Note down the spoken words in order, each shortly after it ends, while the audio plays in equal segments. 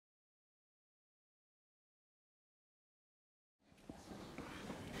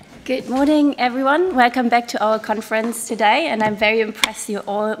Good morning, everyone. Welcome back to our conference today, and I'm very impressed you're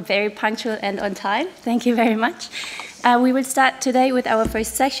all very punctual and on time. Thank you very much. We will start today with our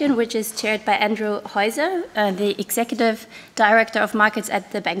first session, which is chaired by Andrew Hauser, the Executive Director of Markets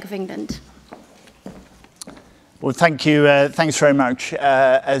at the Bank of England. Well, thank you. Thanks very much.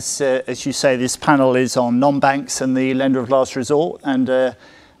 As you say, this panel is on non-banks and the lender of last resort, and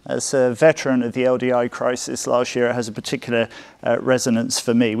as a veteran of the LDI crisis last year, it has a particular resonance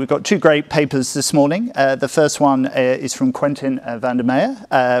for me. We've got two great papers this morning. The first one is from Quentin van der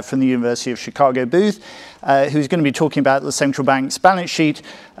Meyer from the University of Chicago Booth, who's going to be talking about the central bank's balance sheet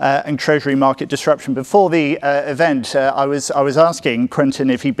and Treasury market disruption. Before the event, I was asking Quentin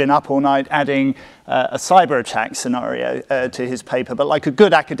if he'd been up all night adding a cyber attack scenario to his paper, but like a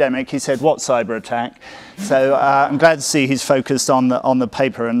good academic, he said, "What cyber attack?" So I'm glad to see he's focused on the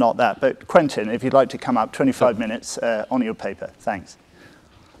paper and not that. But Quentin, if you'd like to come up, 25 minutes on your paper. Thanks.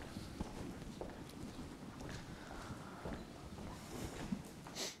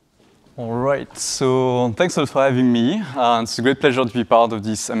 All right, so thanks a lot for having me. It's a great pleasure to be part of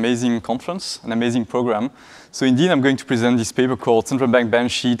this amazing conference, an amazing program. So indeed, I'm going to present this paper called Central Bank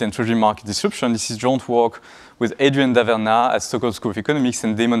Balance Sheet and Treasury Market Disruption. This is joint work with Adrian Daverna at Stockholm School of Economics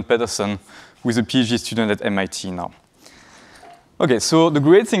and Damon Pedersen, who is a PhD student at MIT now. Okay, so the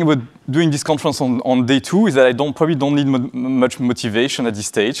great thing about doing this conference on day two is that I probably don't need much motivation at this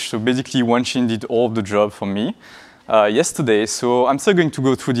stage. So basically, Wanshin did all of the job for me yesterday. So I'm still going to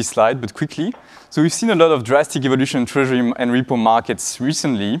go through this slide, but quickly. So we've seen a lot of drastic evolution in Treasury and repo markets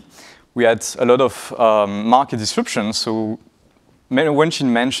recently. We had a lot of market disruptions. So Wanshin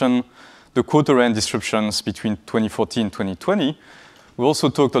mentioned the quarter-end disruptions between 2014 and 2020. We also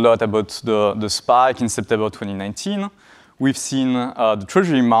talked a lot about the spike in September 2019. We've seen the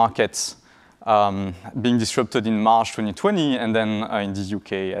Treasury markets being disrupted in March 2020, and then in the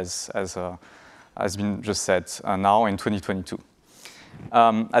UK, as has been just said, now in 2022.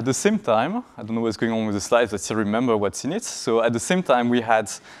 At the same time, I don't know what's going on with the slides, I still remember what's in it. So at the same time, we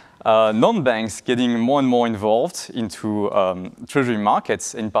had non-banks getting more and more involved into Treasury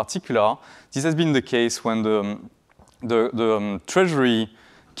markets. In particular, this has been the case when the Treasury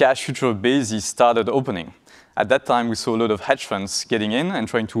cash future basis started opening. At that time, we saw a lot of hedge funds getting in and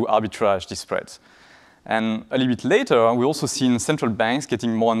trying to arbitrage this spread. And a little bit later, we also seen central banks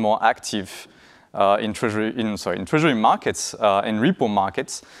getting more and more active in Treasury markets and repo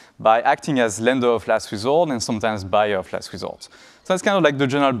markets by acting as lender of last resort and sometimes buyer of last resort. So that's kind of like the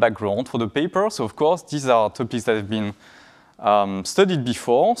general background for the paper. So of course, these are topics that have been studied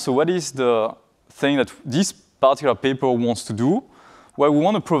before. So what is the thing that this particular paper wants to do? Well, we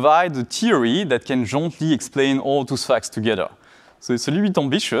want to provide a theory that can jointly explain all those facts together. So it's a little bit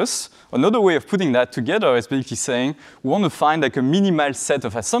ambitious. Another way of putting that together is basically saying we want to find like a minimal set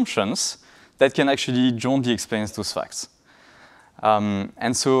of assumptions that can actually jointly explain those facts.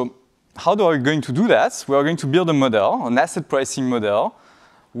 And so how are we going to do that? We are going to build a model, an asset pricing model,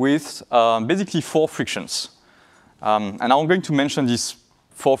 with basically 4 frictions. And I'm going to mention these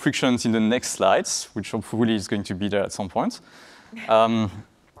 4 frictions in the next slides, which hopefully is going to be there at some point.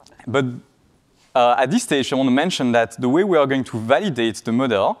 But at this stage, I want to mention that the way we are going to validate the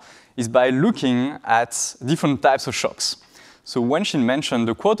model is by looking at different types of shocks. So Wanshin mentioned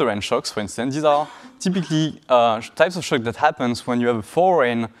the quarter-end shocks, for instance. These are typically types of shock that happens when you have a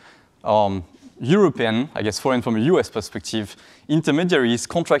foreign, European, I guess foreign from a US perspective, intermediaries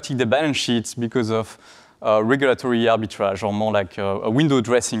contracting the balance sheets because of regulatory arbitrage or more like window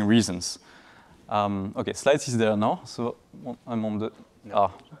dressing reasons. Okay, slides is there now, so I'm on the,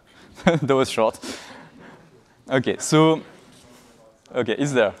 that was short. Okay, so, okay,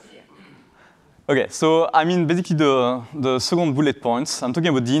 it's there. Okay, so I mean basically the second bullet points, I'm talking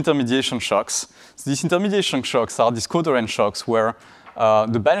about the intermediation shocks. So these intermediation shocks are these quarter-end shocks where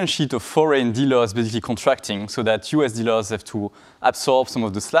the balance sheet of foreign dealers basically contracting so that US dealers have to absorb some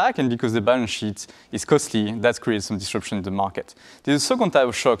of the slack, and because the balance sheet is costly, that creates some disruption in the market. There's a second type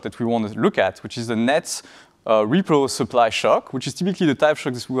of shock that we want to look at, which is the net repo supply shock, which is typically the type of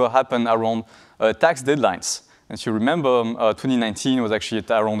shock that will happen around tax deadlines. As you remember, 2019 was actually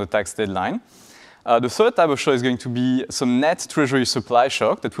around the tax deadline. The third type of shock is going to be some net treasury supply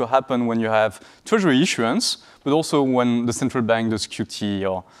shock that will happen when you have treasury issuance, but also when the central bank does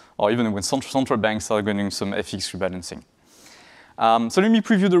QT or even when central banks are doing some FX rebalancing. So let me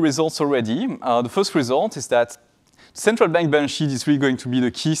preview the results already. The first result is that central bank balance sheet is really going to be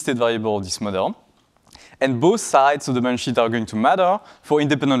the key state variable of this model. And both sides of the balance sheet are going to matter for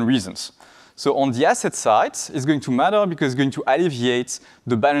independent reasons. So on the asset side, it's going to matter because it's going to alleviate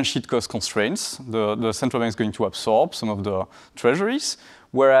the balance sheet cost constraints. The central bank is going to absorb some of the treasuries,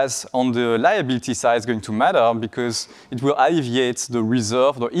 Whereas on the liability side, it's going to matter because it will alleviate the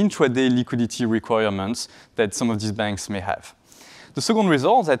reserve, the intraday liquidity requirements that some of these banks may have. The second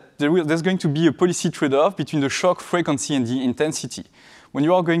result is that there's going to be a policy trade-off between the shock frequency and the intensity. When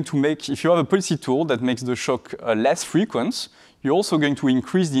you are going to if you have a policy tool that makes the shock less frequent, you're also going to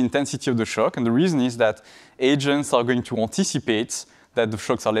increase the intensity of the shock. And the reason is that agents are going to anticipate that the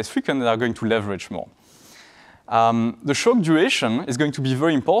shocks are less frequent and are going to leverage more. The shock duration is going to be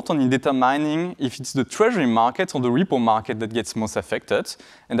very important in determining if it's the treasury market or the repo market that gets most affected.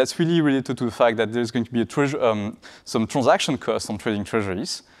 And that's really related to the fact that there's going to be some transaction costs on trading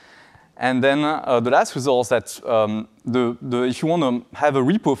treasuries. And then the last result is that if you want to have a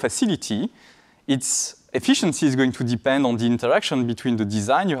repo facility, its efficiency is going to depend on the interaction between the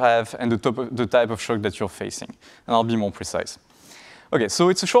design you have and the type of shock that you're facing. And I'll be more precise. OK, so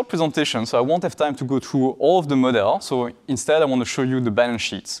it's a short presentation, so I won't have time to go through all of the model. So instead, I want to show you the balance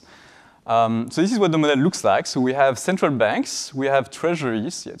sheets. So this is what the model looks like. So we have central banks, we have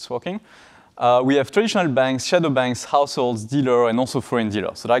treasuries, yeah, it's working. We have traditional banks, shadow banks, households, dealer, and also foreign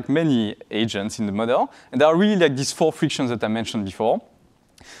dealers. So like many agents in the model. And there are really like these 4 frictions that I mentioned before.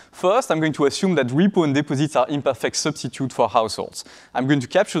 First, I'm going to assume that repo and deposits are imperfect substitute for households. I'm going to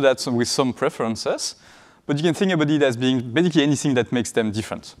capture that with some preferences. But you can think about it as being basically anything that makes them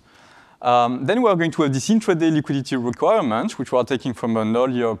different. Then we are going to have this intraday liquidity requirement, which we are taking from an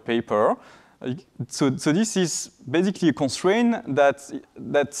earlier paper. So this is basically a constraint that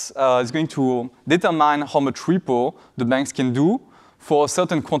is going to determine how much repo the banks can do for a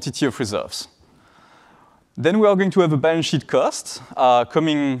certain quantity of reserves. Then we are going to have a balance sheet cost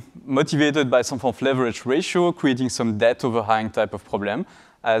coming motivated by some form of leverage ratio, creating some debt overhang type of problem,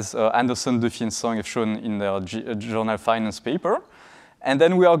 as Anderson, Dauphine, and Song have shown in their journal finance paper. And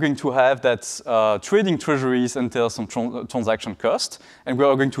then we are going to have that trading treasuries entail some transaction cost, and we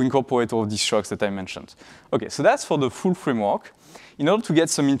are going to incorporate all of these shocks that I mentioned. OK, so that's for the full framework. In order to get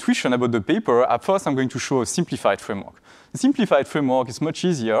some intuition about the paper, at first I'm going to show a simplified framework. The simplified framework is much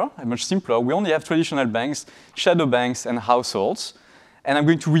easier and much simpler. We only have traditional banks, shadow banks, and households. And I'm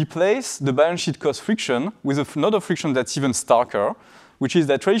going to replace the balance sheet cost friction with another friction that's even starker, which is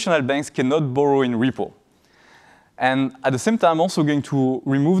that traditional banks cannot borrow in repo. And at the same time, I'm also going to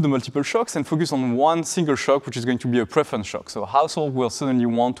remove the multiple shocks and focus on one single shock, which is going to be a preference shock. So household will suddenly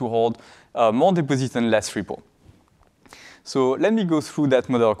want to hold more deposits and less repo. So let me go through that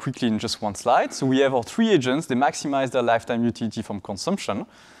model quickly in just one slide. So we have our 3 agents. They maximize their lifetime utility from consumption.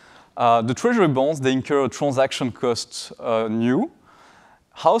 The treasury bonds, they incur a transaction cost new.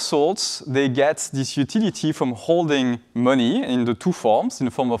 Households, they get this utility from holding money in the 2 forms, in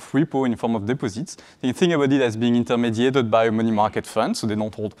the form of repo, in the form of deposits. You can think about it as being intermediated by a money market fund. So they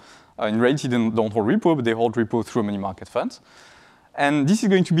don't hold, in reality, they don't hold repo, but they hold repo through a money market fund. And this is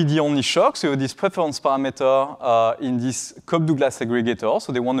going to be the only shock. So this preference parameter in this Cobb-Douglas aggregator.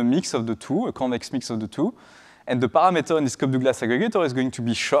 So they want a mix of the 2, a convex mix of the 2. And the parameter in this Cobb-Douglas aggregator is going to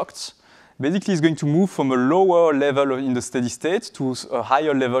be shocked. Basically, it's going to move from a lower level in the steady state to a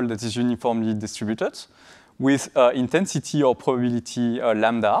higher level that is uniformly distributed with intensity or probability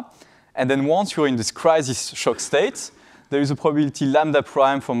lambda. And then once you're in this crisis shock state, there is a probability lambda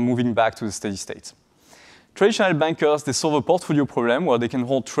prime from moving back to the steady state. Traditional bankers, they solve a portfolio problem where they can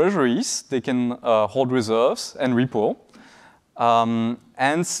hold treasuries, they can hold reserves and repo.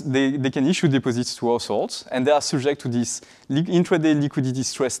 And they can issue deposits to households, and they are subject to this intraday liquidity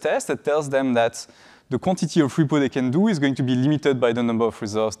stress test that tells them that the quantity of repo they can do is going to be limited by the number of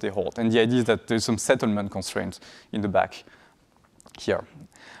reserves they hold. And the idea is that there's some settlement constraint in the back here.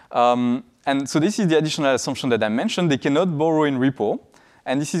 And so this is the additional assumption that I mentioned. They cannot borrow in repo,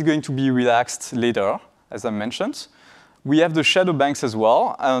 and this is going to be relaxed later, as I mentioned. We have the shadow banks as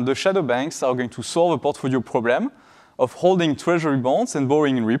well. The shadow banks are going to solve a portfolio problem of holding treasury bonds and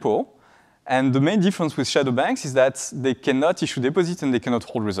borrowing in repo. And the main difference with shadow banks is that they cannot issue deposits and they cannot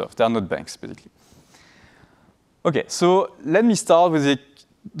hold reserves. They are not banks, basically. OK, so let me start with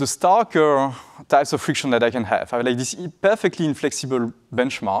the starker types of friction that I can have. I have like this perfectly inflexible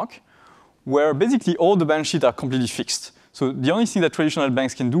benchmark where basically all the balance sheets are completely fixed. So the only thing that traditional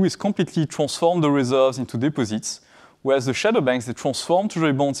banks can do is completely transform the reserves into deposits, whereas the shadow banks, they transform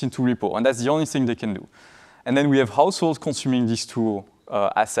treasury bonds into repo. And that's the only thing they can do. And then we have households consuming these 2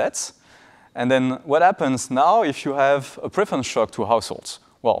 assets. And then what happens now if you have a preference shock to households?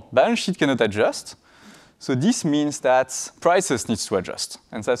 Well, balance sheet cannot adjust. So this means that prices need to adjust.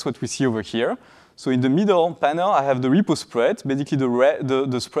 And that's what we see over here. So in the middle panel, I have the repo spread, basically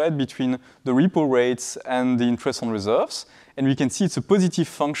the spread between the repo rates and the interest on reserves. And we can see it's a positive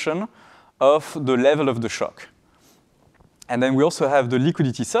function of the level of the shock. And then we also have the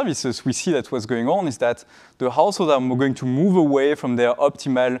liquidity services. We see that what's going on is that the households are going to move away from their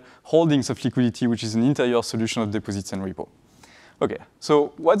optimal holdings of liquidity, which is an interior solution of deposits and repo. Okay,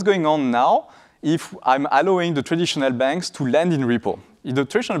 so what's going on now if I'm allowing the traditional banks to lend in repo? If the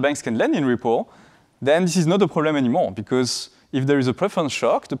traditional banks can lend in repo, then this is not a problem anymore, because if there is a preference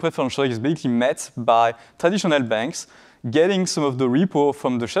shock, the preference shock is basically met by traditional banks getting some of the repo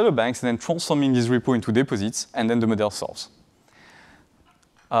from the shadow banks and then transforming this repo into deposits, and then the model solves.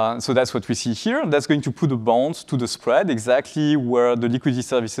 So that's what we see here. That's going to put a bound to the spread exactly where the liquidity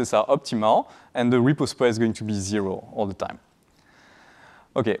services are optimal, and the repo spread is going to be 0 all the time.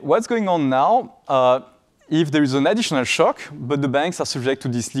 Okay, what's going on now? If there is an additional shock, but the banks are subject to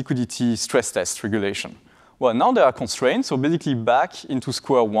this liquidity stress test regulation. Well, now there are constraints, so basically back into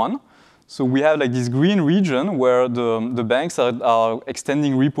square one. So we have like this green region where the banks are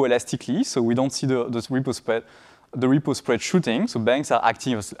extending repo elastically, so we don't see the repo spread shooting. So banks are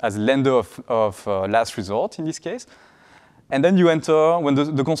acting as lender of last resort in this case. And then you enter, when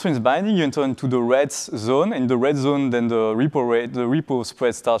the constraint is binding, you enter into the red zone. In the red zone, then the repo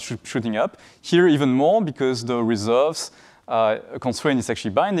spread starts shooting up. Here even more because the reserves constraint is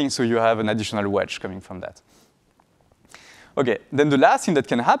actually binding, so you have an additional wedge coming from that. Okay, then the last thing that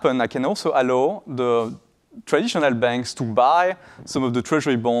can happen, I can also allow the traditional banks to buy some of the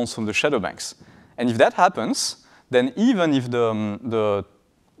treasury bonds from the shadow banks. And if that happens, then even if the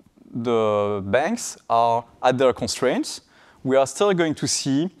banks are at their constraints, we are still going to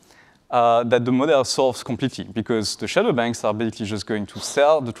see that the model solves completely, because the shadow banks are basically just going to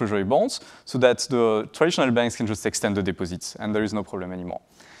sell the treasury bonds so that the traditional banks can just extend the deposits, and there is no problem anymore.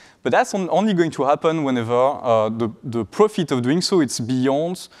 But that's only going to happen whenever the profit of doing so is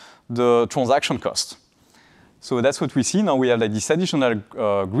beyond the transaction cost. So that's what we see. Now we have like this additional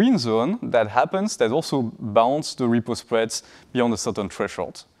green zone that happens that also bounds the repo spreads beyond a certain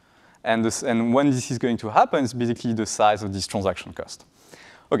threshold. And when this is going to happen, it's basically the size of this transaction cost.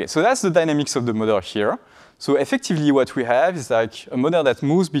 Okay, so that's the dynamics of the model here. So effectively what we have is like a model that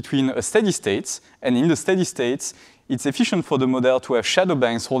moves between a steady state, and in the steady states, it's efficient for the model to have shadow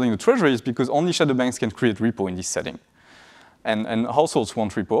banks holding the treasuries because only shadow banks can create repo in this setting. And households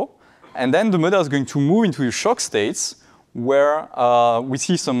want repo. And then the model is going to move into the shock states where we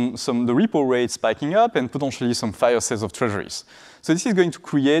see the repo rate spiking up and potentially some fire sales of treasuries. So this is going to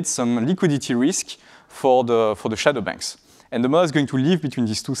create some liquidity risk for the shadow banks. And the model is going to live between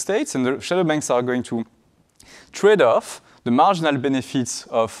these two states, and the shadow banks are going to trade off the marginal benefits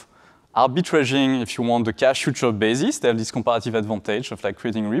of arbitraging, if you want, the cash future basis. They have this comparative advantage of like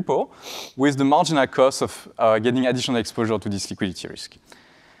creating repo with the marginal cost of getting additional exposure to this liquidity risk.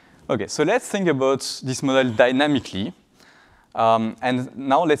 Okay, so let's think about this model dynamically. And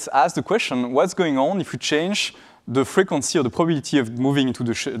now let's ask the question, what's going on if you change the frequency or the probability of moving into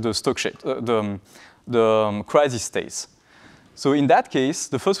the stock shape, the crisis states? So in that case,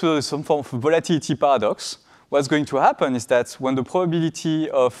 the first result is some form of volatility paradox. What's going to happen is that when the probability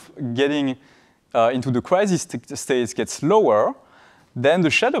of getting into the crisis states gets lower, then the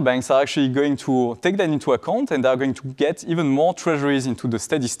shadow banks are actually going to take that into account, and they are going to get even more treasuries into the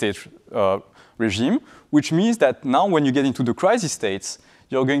steady state regime, which means that now when you get into the crisis states,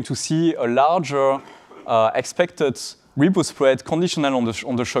 you're going to see a larger expected repo spread conditional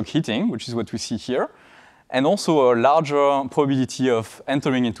on the shock hitting, which is what we see here, and also a larger probability of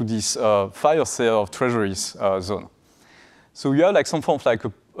entering into this fire sale of treasuries zone. So you have like some form of like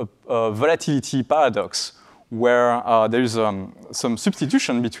a volatility paradox where there is some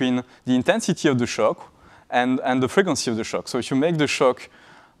substitution between the intensity of the shock and the frequency of the shock. So if you make the shock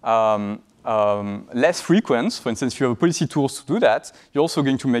less frequent, for instance, if you have policy tools to do that, you're also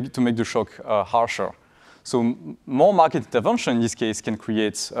going to make the shock harsher. So more market intervention in this case can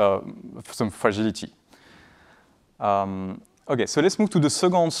create some fragility. Okay, so let's move to the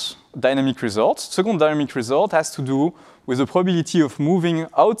second dynamic result. Second dynamic result has to do with the probability of moving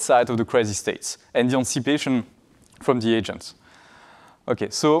outside of the crisis states and the anticipation from the agents. Okay,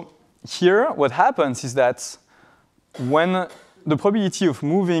 so here what happens is that when the probability of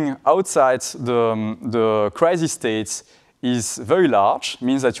moving outside the crisis states is very large,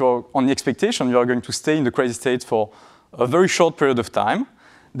 means that you're on the expectation you are going to stay in the crisis state for a very short period of time,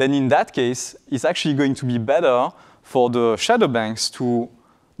 then in that case, it's actually going to be better for the shadow banks to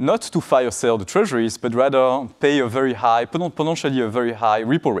not to fire sale the treasuries, but rather pay a very high, potentially a very high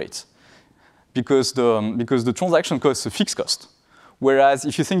repo rate, because the transaction cost is a fixed cost. Whereas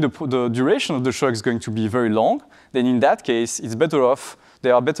if you think the duration of the shock is going to be very long, then in that case,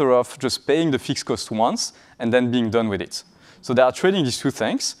 they are better off just paying the fixed cost once and then being done with it. So they are trading these two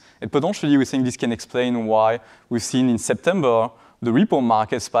things. And potentially, we think this can explain why we've seen in September the repo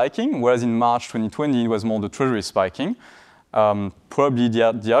market spiking, whereas in March 2020, it was more the Treasury spiking. Probably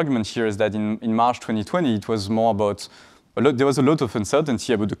the argument here is that in March 2020, it was more about, there was a lot of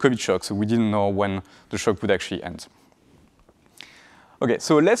uncertainty about the COVID shock, so we didn't know when the shock would actually end. Okay,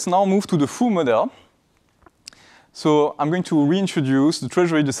 so let's now move to the full model. So I'm going to reintroduce the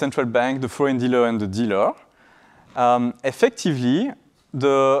Treasury, the central bank, the foreign dealer, and the dealer. Effectively,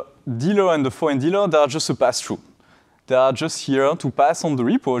 the dealer and the foreign dealer, they are just a pass-through. They are just here to pass on the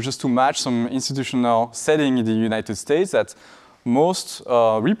repo, just to match some institutional setting in the United States that most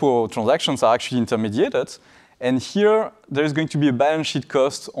repo transactions are actually intermediated. And here, there is going to be a balance sheet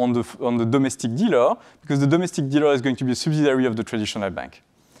cost on the domestic dealer, because the domestic dealer is going to be a subsidiary of the traditional bank.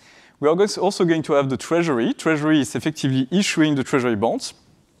 We are also going to have the Treasury. Treasury is effectively issuing the Treasury bonds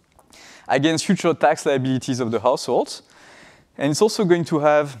against future tax liabilities of the households. And it's also going to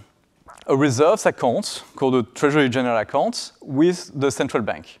have a reserves account called a Treasury General account with the central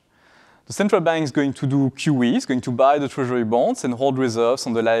bank. The central bank is going to do QE, is going to buy the Treasury bonds and hold reserves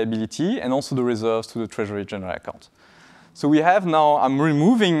on the liability and also the reserves to the Treasury General account. So we have now, I'm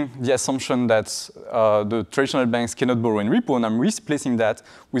removing the assumption that the traditional banks cannot borrow in repo, and I'm replacing that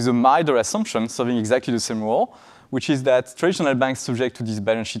with a milder assumption serving exactly the same role, which is that traditional banks subject to this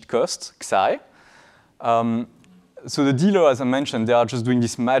balance sheet cost, XI. So the dealer, as I mentioned, they are just doing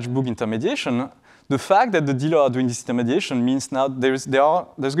this matchbook intermediation. The fact that the dealer are doing this intermediation means now there's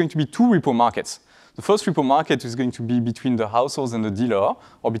going to be two repo markets. The first repo market is going to be between the households and the dealer,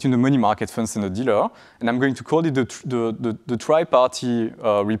 or between the money market funds and the dealer, and I'm going to call it the tri-party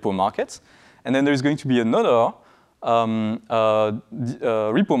repo market. And then there's going to be another repo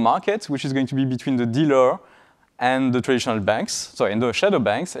market, which is going to be between the dealer and the traditional banks, and the shadow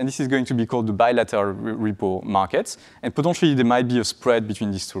banks, and this is going to be called the bilateral repo markets, and potentially there might be a spread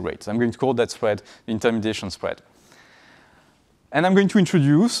between these two rates. I'm going to call that spread the intermediation spread. And I'm going to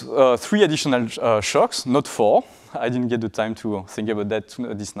introduce 3 additional shocks, not 4. I didn't get the time to think about that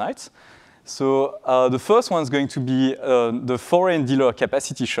this night. So the first one is going to be the foreign dealer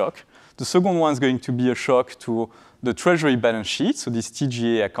capacity shock. The second one is going to be a shock to the Treasury balance sheet, so this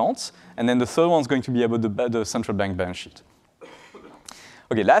TGA accounts. And then the third one is going to be about the central bank balance sheet.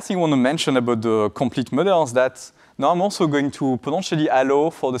 Okay, last thing I want to mention about the complete model is that now I'm also going to potentially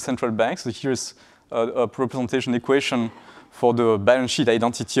allow for the central bank. So here's a representation equation for the balance sheet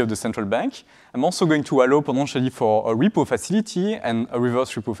identity of the central bank. I'm also going to allow potentially for a repo facility and a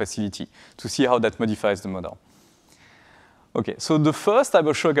reverse repo facility to see how that modifies the model. Okay, so the first type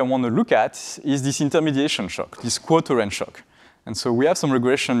of shock I want to look at is this intermediation shock, this quote-end shock. And so we have some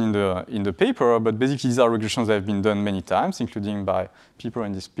regression in the paper, but basically these are regressions that have been done many times, including by people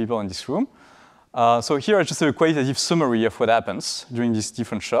in this room. So here I just have a qualitative summary of what happens during these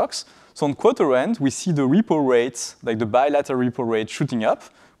different shocks. So on quarter end, we see the repo rates, like the bilateral repo rate, shooting up.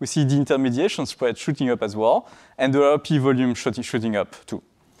 We see the intermediation spread shooting up as well, and the RP volume shooting up too.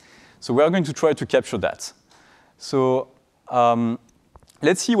 So we are going to try to capture that. So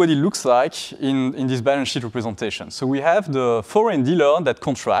let's see what it looks like in this balance sheet representation. So we have the foreign dealer that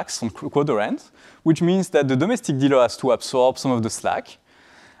contracts on quarter end, which means that the domestic dealer has to absorb some of the slack.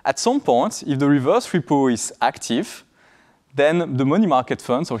 At some point, if the reverse repo is active, then the money market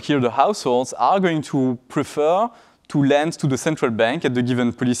funds, or here the households, are going to prefer to lend to the central bank at the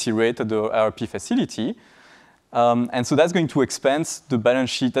given policy rate at the RP facility. And so that's going to expand the balance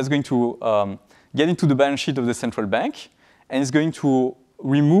sheet. That's going to get into the balance sheet of the central bank, and it's going to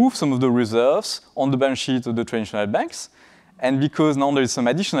remove some of the reserves on the balance sheet of the traditional banks. And because now there is some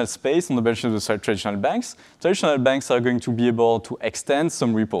additional space on the balance sheet of the traditional banks are going to be able to extend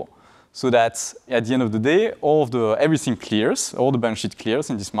some repo. So that at the end of the day, everything clears, all the balance sheet clears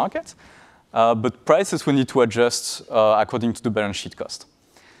in this market, but prices will need to adjust according to the balance sheet cost.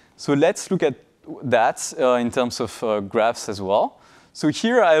 So let's look at that in terms of graphs as well. So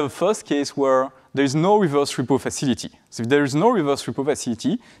here I have a first case where there is no reverse repo facility. So if there is no reverse repo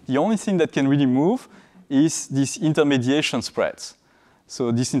facility, the only thing that can really move is this intermediation spreads.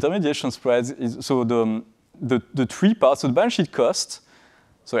 So this intermediation spreads is the 3 parts. So the balance sheet cost.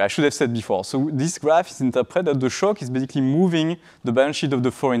 Sorry, I should have said before. So this graph is interpreted that the shock is basically moving the balance sheet of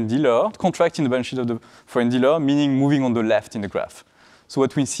the foreign dealer, contracting the balance sheet of the foreign dealer, meaning moving on the left in the graph. So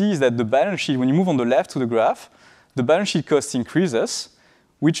what we see is that the balance sheet, when you move on the left to the graph, the balance sheet cost increases,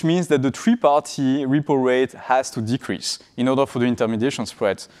 which means that the 3-party repo rate has to decrease in order for the intermediation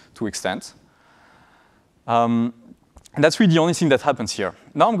spread to extend. And that's really the only thing that happens here.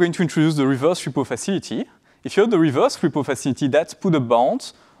 Now I'm going to introduce the reverse repo facility. If you have the reverse repo facility, that's put a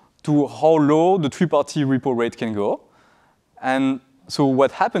bound to how low the 3-party repo rate can go. And so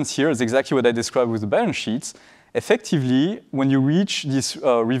what happens here is exactly what I described with the balance sheets. Effectively, when you reach these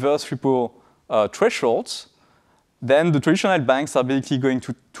reverse repo thresholds, then the traditional banks are basically going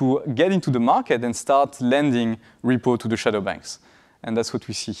to get into the market and start lending repo to the shadow banks. And that's what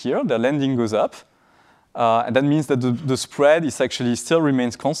we see here. Their lending goes up. And that means that the spread is actually still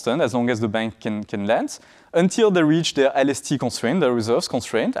remains constant as long as the bank can lend until they reach their LST constraint, their reserves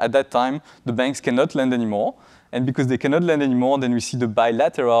constraint. At that time, the banks cannot lend anymore. And because they cannot lend anymore, then we see the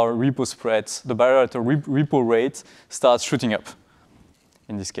bilateral repo spreads, the bilateral repo rate starts shooting up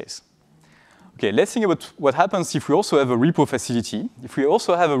in this case. Okay, let's think about what happens if we also have a repo facility. If we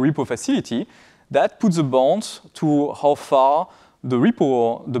also have a repo facility, that puts a bound to how far the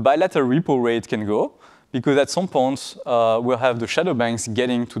bilateral repo rate can go, because at some point we'll have the shadow banks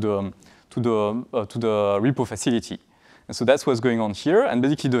getting to the repo facility. And so that's what's going on here, and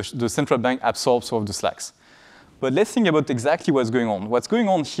basically the central bank absorbs all of the slacks. But let's think about exactly what's going on. What's going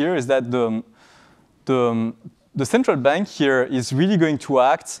on here is that the central bank here is really going to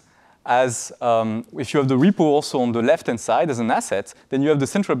act as, if you have the repo also on the left-hand side as an asset, then you have the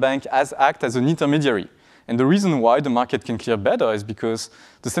central bank act as an intermediary. And the reason why the market can clear better is because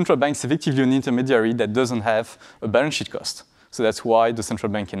the central bank is effectively an intermediary that doesn't have a balance sheet cost. So that's why the central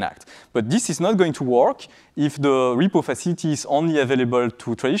bank can act. But this is not going to work if the repo facility is only available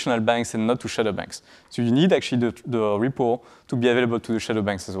to traditional banks and not to shadow banks. So you need actually the repo to be available to the shadow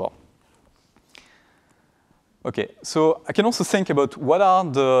banks as well. Okay, so I can also think about what are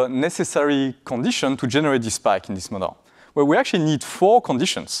the necessary conditions to generate this spike in this model. Well, we actually need 4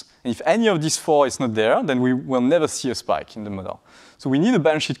 conditions. And if any of these 4 is not there, then we will never see a spike in the model. So we need a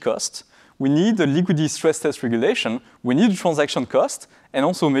balance sheet cost. We need the liquidity stress test regulation. We need the transaction cost. And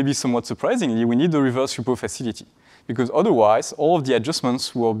also, maybe somewhat surprisingly, we need the reverse repo facility. Because otherwise, all of the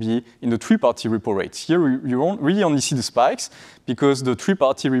adjustments will be in the 3-party repo rate. Here, you won't really only see the spikes because the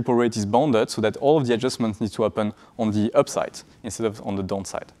 3-party repo rate is bounded so that all of the adjustments need to happen on the upside instead of on the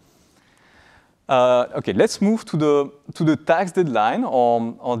downside. Okay, let's move to the tax deadline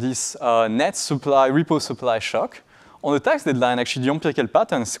or this net supply, repo supply shock. On the tax deadline, actually, the empirical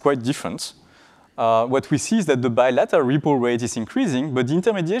pattern is quite different. What we see is that the bilateral repo rate is increasing, but the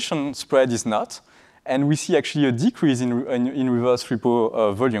intermediation spread is not. And we see actually a decrease in reverse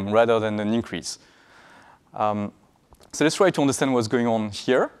repo volume rather than an increase. So let's try to understand what's going on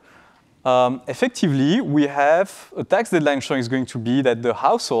here. Effectively, we have a tax deadline showing is going to be that the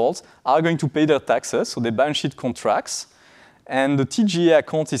households are going to pay their taxes, so the balance sheet contracts, and the TGA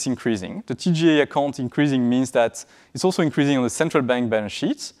account is increasing. The TGA account increasing means that it's also increasing on the central bank balance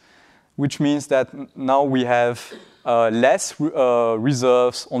sheets, which means that now we have less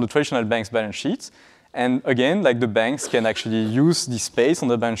reserves on the traditional bank's balance sheets. And again, like the banks can actually use this space on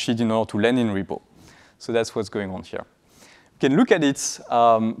the balance sheet in order to lend in repo. So that's what's going on here. We can look at it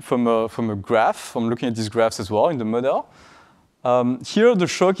from a graph, from looking at these graphs as well in the model. Here, the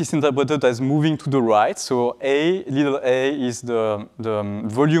shock is interpreted as moving to the right. So little a is the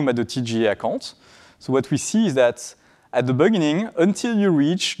volume at the TGA account. So what we see is that at the beginning, until you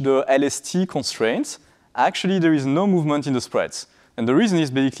reach the LST constraints, actually there is no movement in the spreads. And the reason is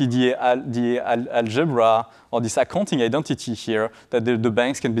basically the algebra or this accounting identity here that the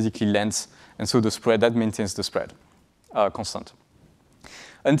banks can basically lend. And so the spread, that maintains the spread constant.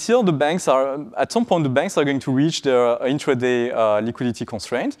 Until the banks are, at some point, the banks are going to reach their intraday liquidity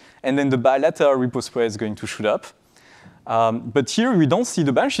constraint, and then the bilateral repo spread is going to shoot up. But here we don't see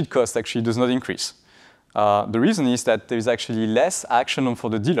the balance sheet cost actually does not increase. The reason is that there is actually less action for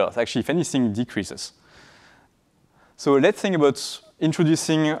the dealers. Actually, if anything, it decreases. So let's think about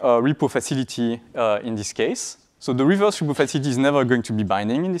introducing a repo facility in this case. So the reverse repo facility is never going to be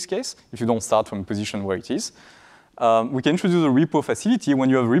binding in this case, if you don't start from a position where it is. We can introduce a repo facility. When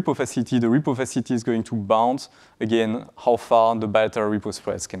you have a repo facility, the repo facility is going to bound, again, how far the bilateral repo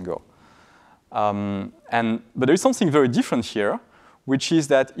spreads can go. But there is something very different here, which is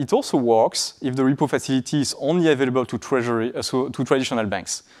that it also works if the repo facility is only available to Treasury, so to traditional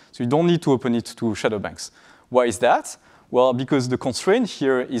banks. So you don't need to open it to shadow banks. Why is that? Well, because the constraint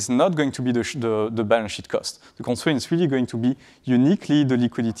here is not going to be the balance sheet cost. The constraint is really going to be uniquely the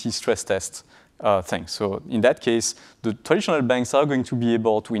liquidity stress test thing. So in that case, the traditional banks are going to be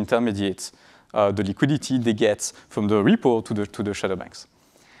able to intermediate the liquidity they get from the repo to the shadow banks.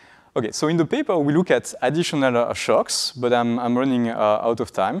 Okay, so in the paper, we look at additional shocks, but I'm running out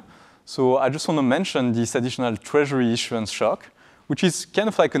of time. So I just want to mention this additional Treasury issuance shock, which is kind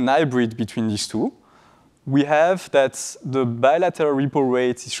of like an hybrid between these two. We have that the bilateral repo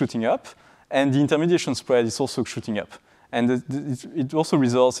rate is shooting up, and the intermediation spread is also shooting up. And it also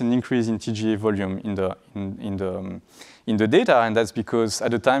results in an increase in TGA volume in the data, and that's because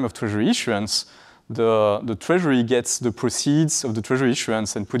at the time of Treasury issuance, the Treasury gets the proceeds of the Treasury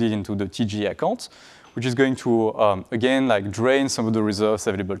issuance and put it into the TGA account, which is going to, again, like drain some of the reserves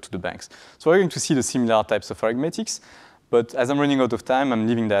available to the banks. So we're going to see the similar types of arithmetics, but as I'm running out of time, I'm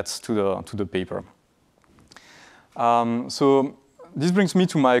leaving that to the paper. So this brings me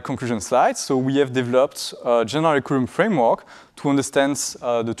to my conclusion slide. So we have developed a general equilibrium framework to understand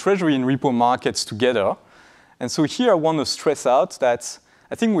the Treasury and repo markets together. And so here I want to stress out that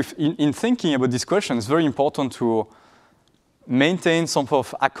I think in thinking about this question, it's very important to maintain some sort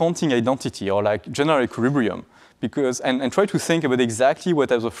of accounting identity or like general equilibrium, because and try to think about exactly what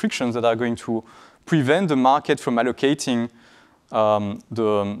types of frictions that are going to prevent the market from allocating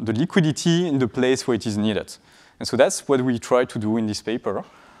the liquidity in the place where it is needed. And so that's what we try to do in this paper.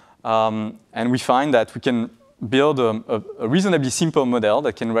 And we find that we can build a reasonably simple model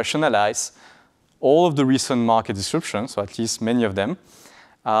that can rationalize all of the recent market disruptions, or at least many of them.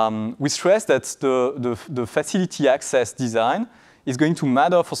 We stress that the facility access design is going to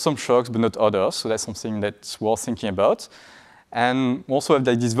matter for some shocks, but not others. So that's something that's worth thinking about. And we also have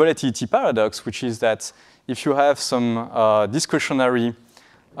this volatility paradox, which is that if you have some discretionary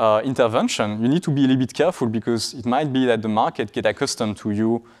intervention, you need to be a little bit careful, because it might be that the market get accustomed to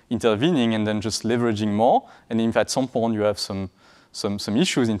you intervening and then just leveraging more. And if at some point you have some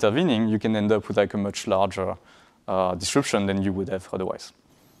issues intervening, you can end up with like a much larger disruption than you would have otherwise.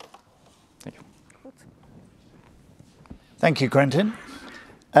 Thank you. Thank you, Quentin.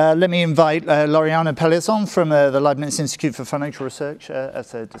 Let me invite Loriana Pelizzon from the Leibniz Institute for Financial Research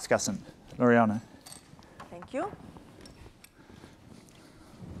as a discussant. Loriana. Thank you.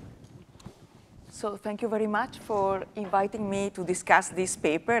 So thank you very much for inviting me to discuss this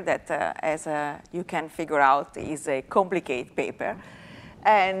paper that, as you can figure out, is a complicated paper,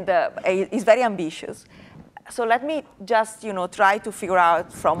 and is very ambitious. So let me just, try to figure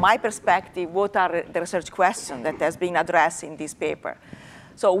out, from my perspective, what are the research questions that has been addressed in this paper.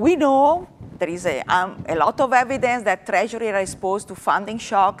 So we know there is a lot of evidence that Treasury are exposed to funding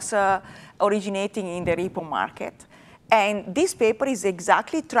shocks originating in the repo market. And this paper is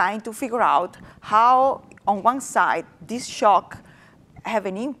exactly trying to figure out how, on one side, this shock have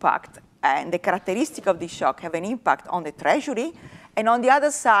an impact, and the characteristic of this shock have an impact on the Treasury, and on the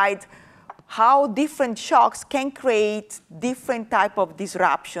other side, how different shocks can create different type of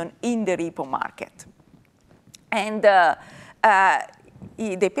disruption in the repo market. And the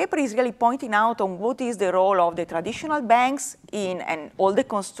paper is really pointing out on what is the role of the traditional banks and all the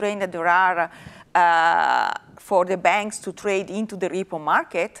constraints that there are for the banks to trade into the repo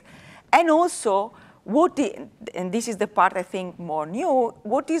market, and also and this is the part I think more new,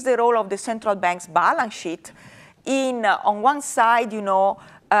 what is the role of the central bank's balance sheet in, on one side,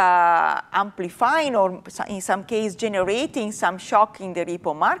 amplifying or in some case generating some shock in the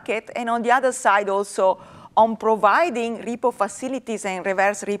repo market, and on the other side also on providing repo facilities and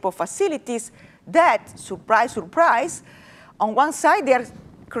reverse repo facilities that, surprise, surprise, on one side they're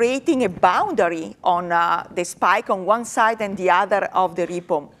creating a boundary on the spike on one side and the other of the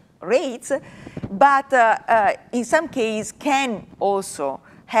repo rates, but in some case can also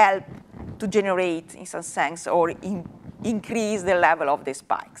help to generate, in some sense, or increase the level of the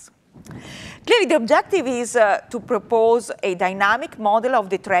spikes. Clearly, the objective is to propose a dynamic model of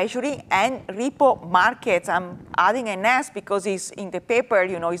the Treasury and repo markets. I'm adding an S because it's in the paper,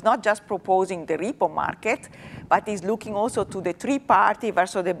 it's not just proposing the repo market, but is looking also to the three-party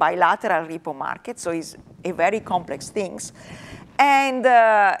versus the bilateral repo market. So it's a very complex thing. And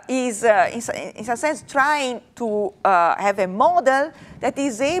is, in a sense, trying to have a model that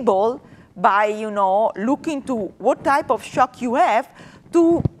is able, by looking to what type of shock you have,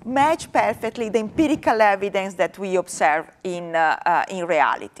 to match perfectly the empirical evidence that we observe in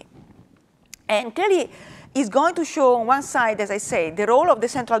reality. And clearly, it's going to show on one side, as I say, the role of the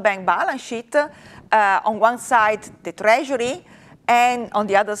central bank balance sheet, on one side, the Treasury, and on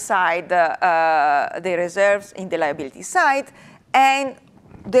the other side, the reserves in the liability side, and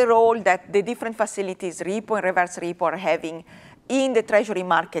the role that the different facilities, repo and reverse repo, are having in the Treasury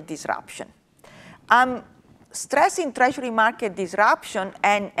market disruption. I'm stressing Treasury market disruption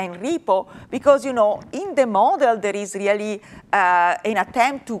and repo because, in the model there is really an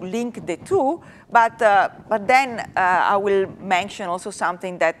attempt to link the two, but then I will mention also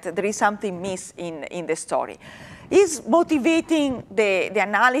something that there is something missed in the story. Is motivating the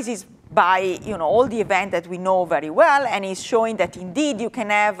analysis by all the events that we know very well, and is showing that indeed you can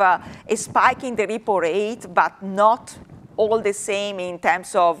have a spike in the repo rate, but not all the same in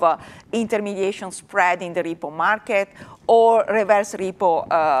terms of intermediation spread in the repo market, or reverse repo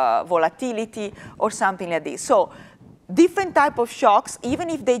volatility, or something like this. So different type of shocks, even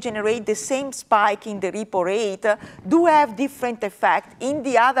if they generate the same spike in the repo rate, do have different effect in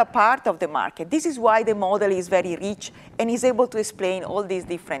the other part of the market. This is why the model is very rich and is able to explain all these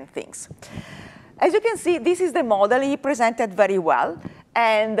different things. As you can see, this is the model. He presented very well.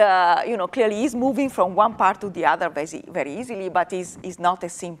 And clearly he's moving from one part to the other very easily, but it's not a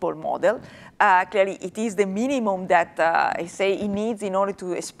simple model. Clearly, it is the minimum that I say he needs in order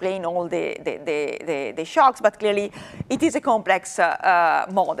to explain all the shocks, but clearly it is a complex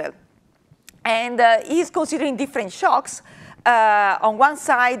model. And he's considering different shocks. On one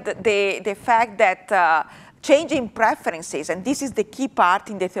side, the fact that changing preferences, and this is the key part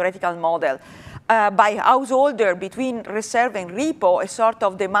in the theoretical model, by householder between reserve and repo, a sort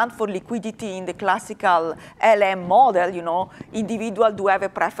of demand for liquidity in the classical LM model. Individuals do have a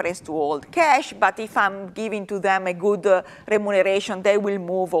preference to hold cash, but if I'm giving to them a good remuneration, they will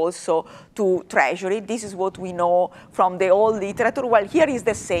move also to Treasury. This is what we know from the old literature. Well, here is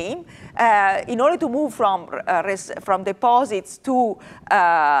the same. In order to move from deposits to,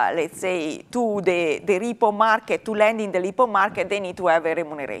 let's say, to the repo market, to lend in the repo market, they need to have a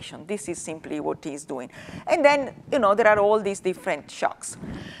remuneration. This is simply what he's doing. And then, there are all these different shocks.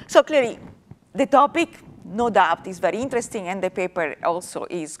 So clearly, the topic, no doubt, is very interesting, and the paper also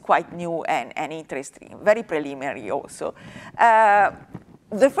is quite new and interesting, very preliminary also.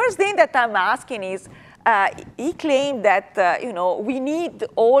 The first thing that I'm asking is, he claimed that we need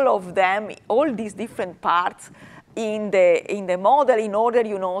all of them, all these different parts in the model in order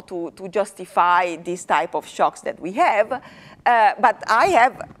to justify this type of shocks that we have. But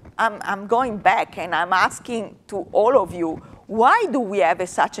I'm going back and I'm asking to all of you, why do we have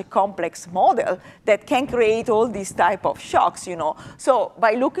such a complex model that can create all these type of shocks? So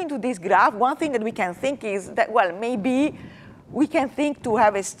by looking to this graph, one thing that we can think is that, well, maybe we can think to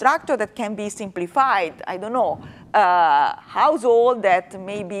have a structure that can be simplified. I don't know, household that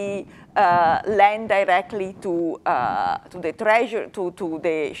maybe lend directly to the treasury, to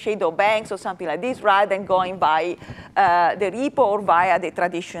the shadow banks or something like this, rather than going by the repo or via the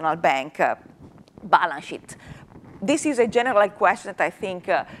traditional bank balance sheet. This is a general question that I think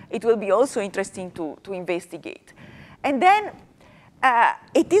it will be also interesting to investigate. And then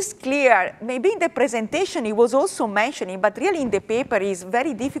it is clear, maybe in the presentation it was also mentioning, but really in the paper is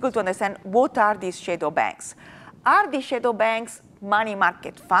very difficult to understand what are these shadow banks. Are the shadow banks money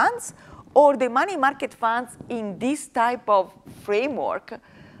market funds, or the money market funds in this type of framework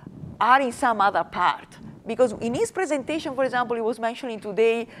are in some other part? Because in his presentation, for example, he was mentioning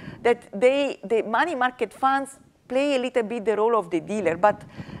today that the money market funds play a little bit the role of the dealer, but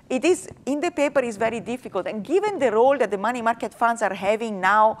it is, in the paper, is very difficult. And given the role that the money market funds are having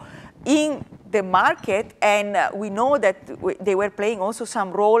now in the market, and we know that they were playing also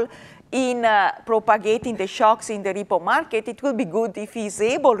some role in propagating the shocks in the repo market, it will be good if he's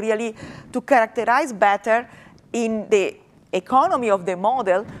able really to characterize better in the economy of the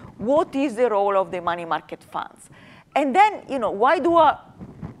model what is the role of the money market funds. And then, why do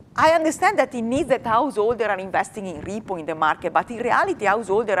I understand that it needs that householders are investing in repo in the market, but in reality,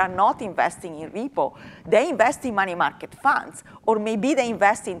 householders are not investing in repo. They invest in money market funds, or maybe they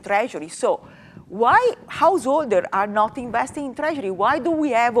invest in Treasury. So why householders are not investing in Treasury? Why do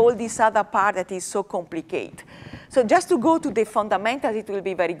we have all this other part that is so complicated? So just to go to the fundamentals, it will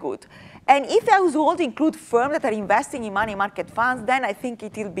be very good. And if households include firms that are investing in money market funds, then I think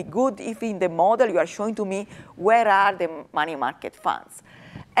it will be good if in the model you are showing to me where are the money market funds.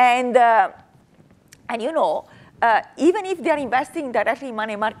 And even if they are investing directly in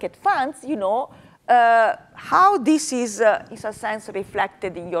money market funds, how this is, in a sense,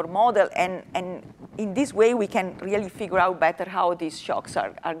 reflected in your model. And in this way, we can really figure out better how these shocks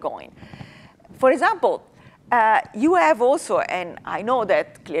are going. For example, you have also, and I know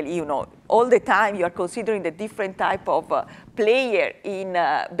that clearly, all the time you are considering the different type of player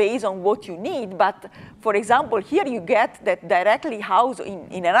based on what you need. But for example, here you get that directly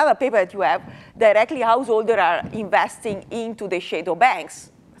in another paper that you have, directly householders are investing into the shadow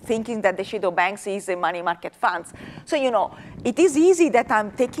banks, thinking that the shadow banks is the money market funds. So, it is easy that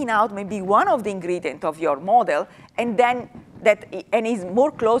I'm taking out maybe one of the ingredients of your model, and then is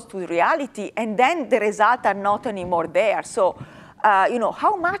more close to reality, and then the results are not anymore there. So,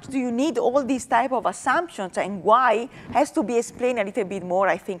 how much do you need all these type of assumptions, and why has to be explained a little bit more,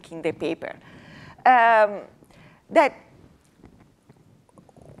 I think, in the paper. That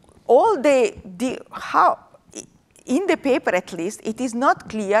all how in the paper, at least, it is not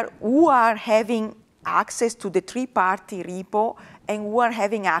clear who are having access to the three-party repo and who are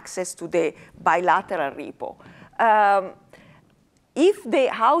having access to the bilateral repo. if the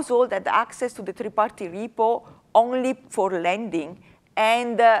household had access to the three-party repo only for lending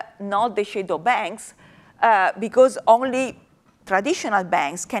and not the shadow banks, because only traditional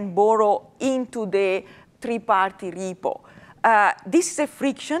banks can borrow into the three-party repo. This is a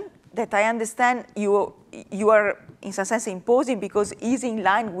friction that I understand you are, in some sense, imposing because it's in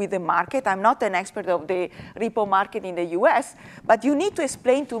line with the market. I'm not an expert of the repo market in the US, but you need to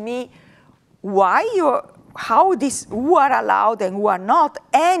explain to me why who are allowed and who are not,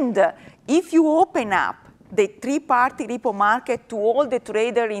 and if you open up the three-party repo market to all the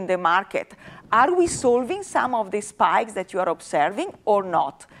traders in the market, are we solving some of the spikes that you are observing or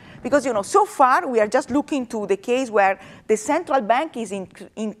not? Because so far we are just looking to the case where the central bank is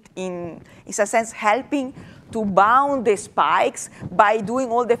in a sense helping to bound the spikes by doing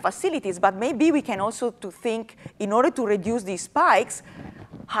all the facilities. But maybe we can also think, in order to reduce these spikes,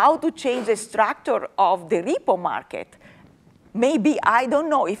 how to change the structure of the repo market. Maybe, I don't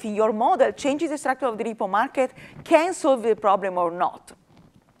know, if in your model changes the structure of the repo market can solve the problem or not.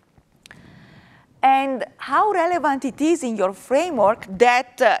 And how relevant it is in your framework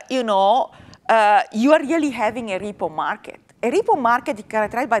that you are really having a repo market. A repo market is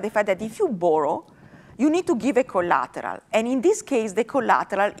characterized by the fact that if you borrow, you need to give a collateral. And in this case, the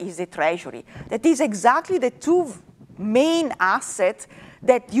collateral is the Treasury. That is exactly the two main assets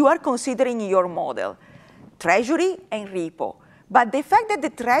that you are considering in your model, Treasury and repo. But the fact that the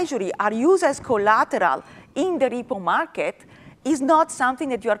Treasury are used as collateral in the repo market is not something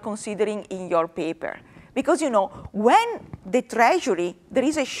that you are considering in your paper. Because when the Treasury, there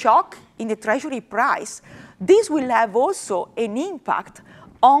is a shock in the Treasury price, this will have also an impact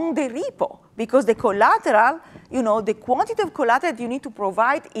on the repo. Because the collateral, the quantity of collateral that you need to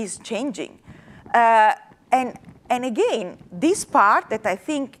provide is changing. And again, this part that I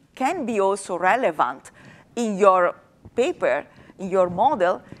think can be also relevant in your paper, in your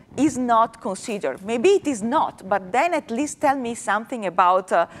model, is not considered. Maybe it is not, but then at least tell me something about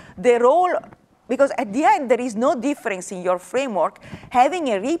the role, because at the end there is no difference in your framework having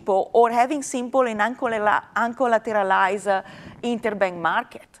a repo or having simple and uncollateralized interbank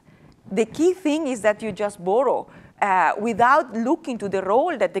market. The key thing is that you just borrow without looking to the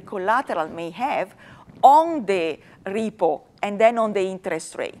role that the collateral may have on the repo and then on the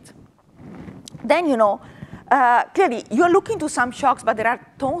interest rate. Then, clearly, you're looking to some shocks, but there are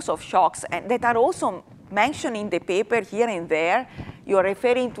tons of shocks that are also mentioned in the paper here and there. You're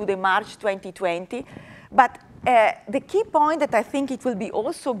referring to the March 2020. But the key point that I think it will be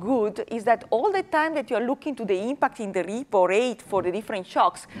also good is that all the time that you're looking to the impact in the repo rate for the different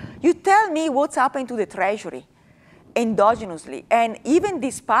shocks, you tell me what's happened to the Treasury endogenously. And even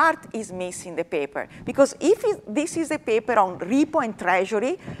this part is missing in the paper. Because if this is a paper on repo and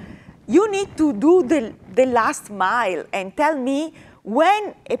Treasury, you need to do the last mile and tell me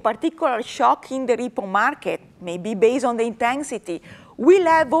when a particular shock in the repo market, maybe based on the intensity, will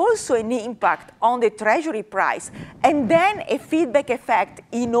have also an impact on the Treasury price, and then a feedback effect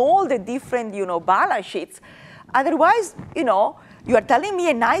in all the different balance sheets. Otherwise, you are telling me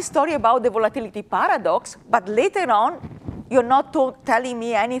a nice story about the volatility paradox, but later on, you're not telling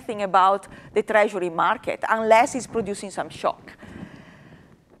me anything about the Treasury market unless it's producing some shock.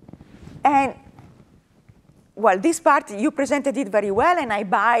 And, well, this part, you presented it very well, and I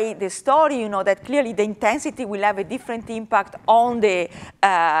buy the story, that clearly the intensity will have a different impact on the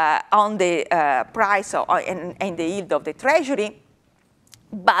price and the yield of the Treasury.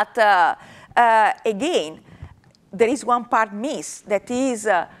 But again, there is one part missed, that is,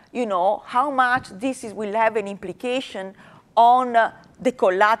 how much this will have an implication on the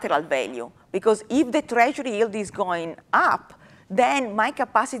collateral value. Because if the Treasury yield is going up, then my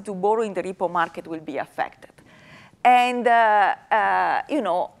capacity to borrow in the repo market will be affected. And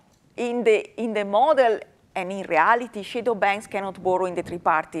in the model and in reality, shadow banks cannot borrow in the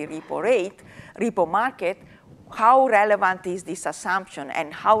three-party repo market. How relevant is this assumption,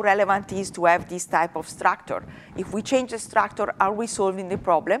 and how relevant is to have this type of structure? If we change the structure, are we solving the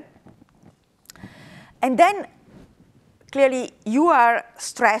problem? And then, clearly, you are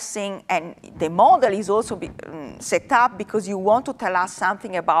stressing, and the model is also set up because you want to tell us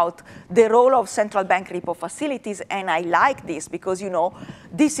something about the role of central bank repo facilities, and I like this because,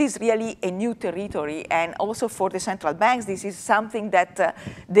 this is really a new territory, and also for the central banks, this is something that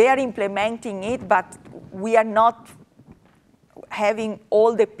they are implementing it, but we are not having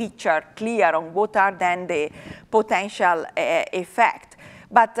all the picture clear on what are then the potential effect.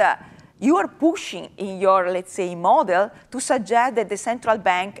 But you are pushing in your, let's say, model to suggest that the central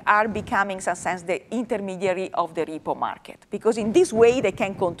bank are becoming, in some sense, the intermediary of the repo market. Because in this way, they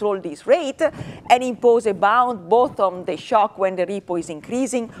can control this rate and impose a bound both on the shock when the repo is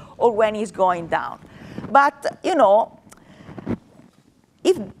increasing or when it's going down. But, you know,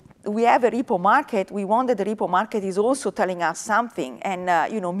 if we have a repo market, we want that the repo market is also telling us something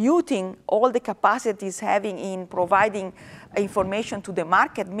and, you know, muting all the capacities having in providing information to the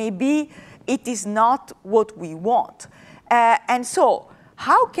market, maybe it is not what we want. And so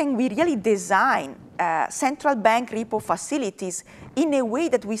how can we really design central bank repo facilities in a way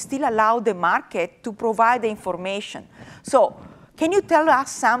that we still allow the market to provide the information? So can you tell us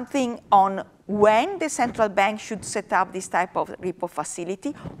something on when the central bank should set up this type of repo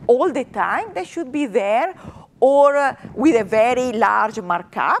facility? All the time they should be there, or with a very large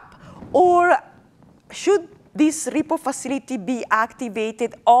markup, or should this repo facility be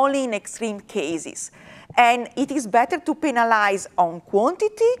activated only in extreme cases? And it is better to penalize on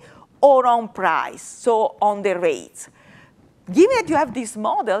quantity or on price, so on the rates. Given that you have this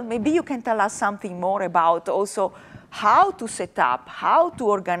model, maybe you can tell us something more about also how to set up, how to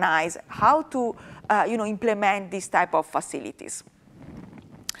organize, how to you know, implement this type of facilities.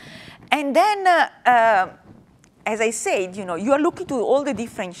 And then, as I said, you know, you are looking to all the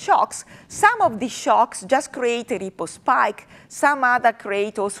different shocks. Some of these shocks just create a repo spike. Some other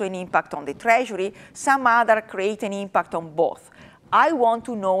create also an impact on the Treasury. Some other create an impact on both. I want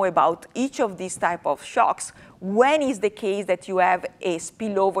to know about each of these type of shocks. When is the case that you have a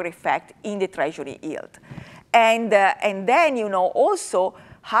spillover effect in the Treasury yield? And then, you know, also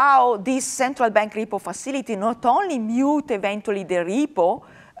how this central bank repo facility not only mute eventually the repo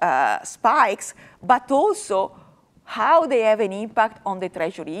spikes, but also how they have an impact on the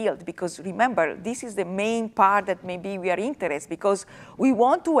Treasury yield. Because remember, this is the main part that maybe we are interested, because we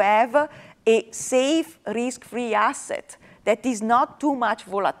want to have a safe, risk-free asset that is not too much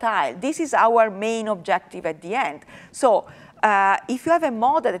volatile. This is our main objective at the end. So if you have a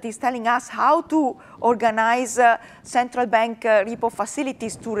model that is telling us how to organize central bank repo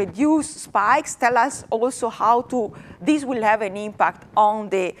facilities to reduce spikes, tell us also how to, this will have an impact on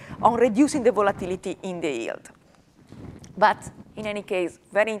reducing the volatility in the yield. But in any case,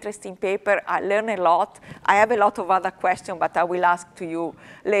 very interesting paper. I learned a lot. I have a lot of other questions, but I will ask to you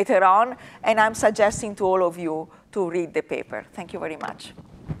later on. And I'm suggesting to all of you to read the paper. Thank you very much.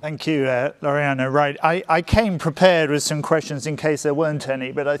 Thank you, Loriana. Right, I came prepared with some questions in case there weren't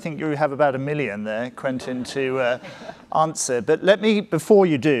any, but I think you have about 1 million there, Quentin, to answer. But let me, before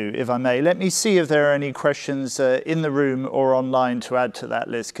you do, if I may, let me see if there are any questions in the room or online to add to that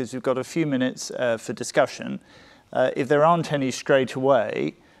list, because we've got a few minutes for discussion. If there aren't any straight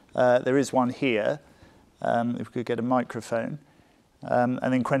away, there is one here. If we could get a microphone. And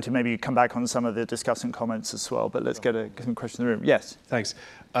then Quentin, maybe you come back on some of the discussant comments as well, but let's get some questions in the room. Yes. Thanks.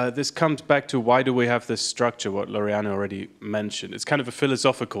 This comes back to why do we have this structure, what Loriana already mentioned. It's kind of a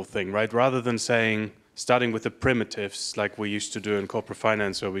philosophical thing, right? Rather than saying, starting with the primitives, like we used to do in corporate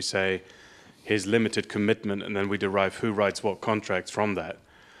finance, where we say, here's limited commitment, and then we derive who writes what contracts from that.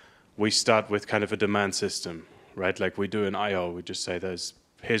 We start with kind of a demand system, right? Like we do in IO, we just say,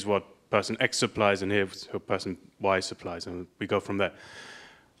 here's what person X supplies and here's who person Y supplies, and we go from there.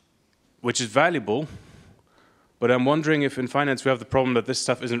 Which is valuable, but I'm wondering if in finance we have the problem that this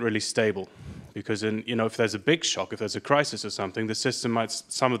stuff isn't really stable. Because if there's a big shock, if there's a crisis or something, the system might,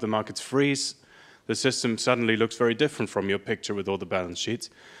 some of the markets freeze, the system suddenly looks very different from your picture with all the balance sheets,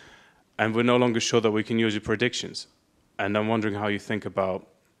 and we're no longer sure that we can use your predictions. And I'm wondering how you think about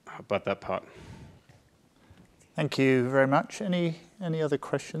that part. Thank you very much. Any other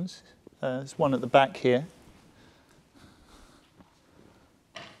questions? There's one at the back here.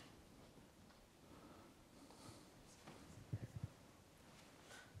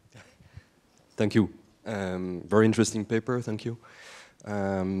 Thank you. Very interesting paper, thank you.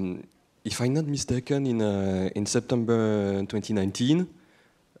 If I'm not mistaken, in September 2019,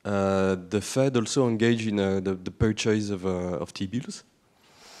 the Fed also engaged in the purchase of T-bills.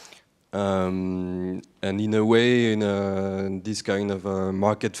 And in a way, in this kind of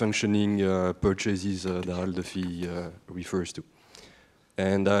market functioning purchases that Dauphine refers to.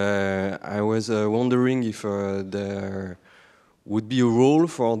 And I was wondering if there would be a role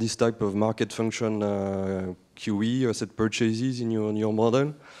for this type of market function QE asset purchases in your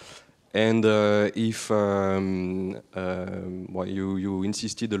model, and if well, you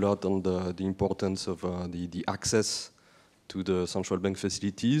insisted a lot on the importance of the access to the central bank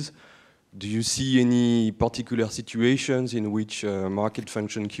facilities. Do you see any particular situations in which market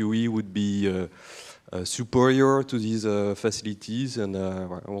function QE would be superior to these facilities, and I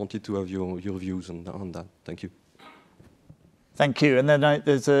wanted to have your views on that. Thank you. Thank you. And then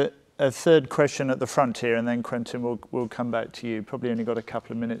there's a third question at the front here, and then Quentin, we'll come back to you. Probably only got a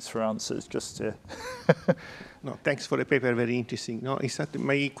couple of minutes for answers, just to... No, thanks for the paper, very interesting. No, in fact,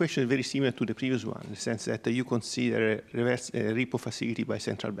 my question is very similar to the previous one, in the sense that you consider reverse repo facility by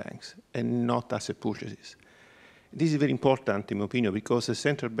central banks and not asset purchases. This is very important, in my opinion, because the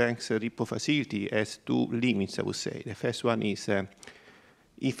central bank's repo facility has two limits, I would say. The first one is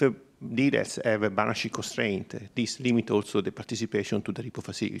if dealers have a balance sheet constraint, this limits also the participation to the repo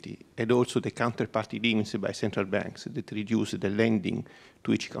facility, and also the counterparty limits by central banks that reduce the lending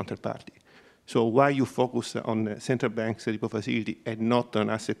to each counterparty. So why you focus on central bank's repo facility and not on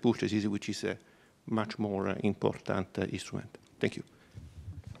asset purchases, which is a much more important instrument? Thank you.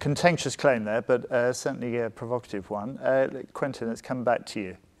 Contentious claim there, but certainly a provocative one. Quentin, let's come back to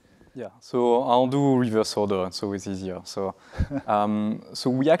you. Yeah, so I'll do reverse order, it's always easier. So, so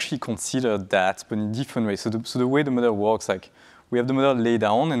we actually considered that, but in different ways. So the way the model works, like we have the model laid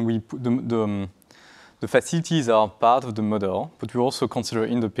down, and we put the facilities are part of the model, but we also consider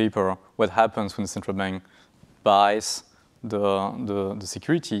in the paper what happens when the central bank buys the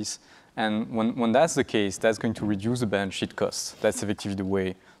securities. And when that's the case, that's going to reduce the balance sheet costs. That's effectively the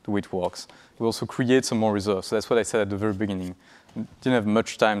way it works. We also create some more reserves. So that's what I said at the very beginning. Didn't have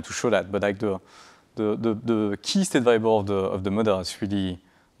much time to show that, but like the key state variable of the model is really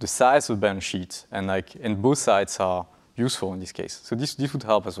the size of the balance sheet, and both sides are useful in this case. So this would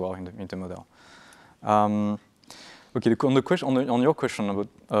help as well in the model. Okay, on your question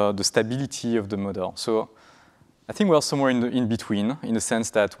about the stability of the model. So I think we are somewhere in between, in the sense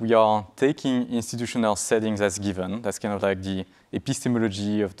that we are taking institutional settings as given. That's kind of like the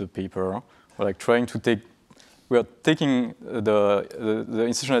epistemology of the paper. We're like trying to we are taking the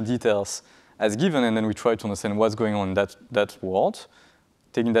institutional details as given, and then we try to understand what's going on in that world,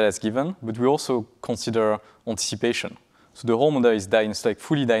 taking that as given. But we also consider anticipation. So the whole model is like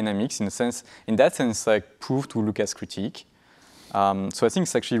fully dynamics in that sense, like proof to Lucas critique. So I think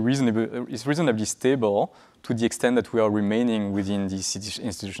it's actually reasonably stable to the extent that we are remaining within these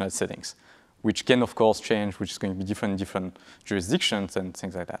institutional settings, which can of course change, which is going to be different in different jurisdictions and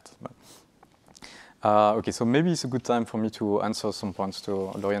things like that. But, okay, so maybe it's a good time for me to answer some points to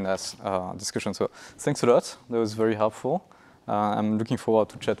Loriana's discussion. So thanks a lot. That was very helpful. I'm looking forward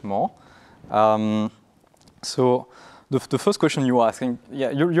to chat more. So the first question you were asking, yeah,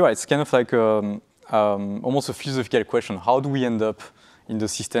 you're right. It's kind of like almost a philosophical question. How do we end up in the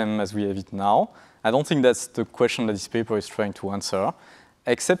system as we have it now? I don't think that's the question that this paper is trying to answer,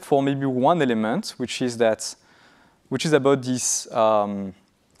 except for maybe one element, which is about these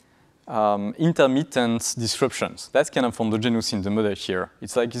intermittent disruptions. That's kind of endogenous in the model here.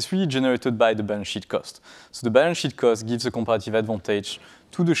 It's really generated by the balance sheet cost. So the balance sheet cost gives a comparative advantage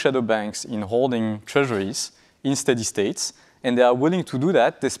to the shadow banks in holding treasuries in steady states, and they are willing to do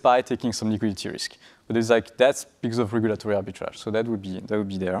that despite taking some liquidity risk. But it's that's because of regulatory arbitrage. So that would be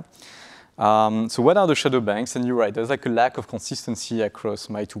there. So what are the shadow banks? And you're right, there's like a lack of consistency across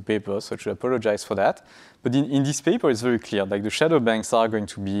my two papers, so I should apologize for that. But in this paper, it's very clear, like the shadow banks are going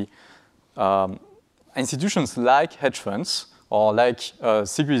to be institutions like hedge funds or like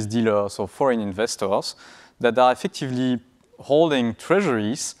securities dealers or foreign investors that are effectively holding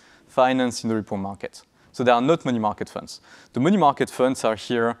treasuries financed in the repo market. So they are not money market funds. The money market funds are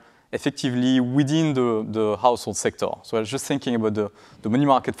here effectively within the household sector. So I was just thinking about the money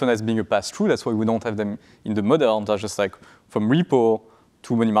market fund as being a pass-through. That's why we don't have them in the model. They're just like from repo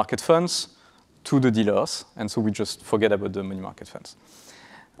to money market funds to the dealers. And so we just forget about the money market funds.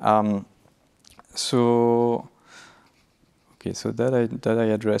 So that I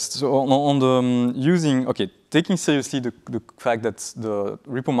addressed. So on the taking seriously the fact that the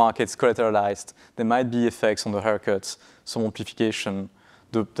repo market is collateralized, there might be effects on the haircuts, some amplification,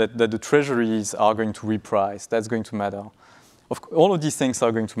 that the treasuries are going to reprice. That's going to matter. All of these things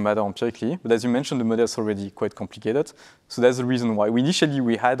are going to matter empirically, but as you mentioned, the model is already quite complicated. So that's the reason why initially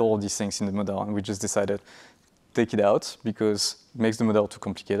we had all these things in the model, and we just decided take it out because it makes the model too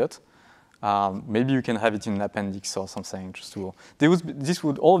complicated. Maybe you can have it in an appendix or something. Just to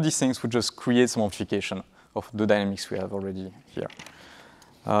all of these things would just create some amplification of the dynamics we have already here.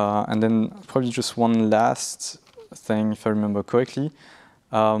 And then probably just one last thing, if I remember correctly.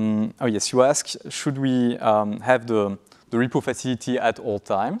 Oh yes, you asked, should we have the repo facility at all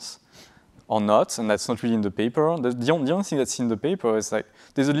times or not? And that's not really in the paper. The only thing that's in the paper is like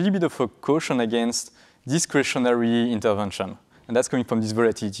there's a little bit of a caution against discretionary intervention. And that's coming from this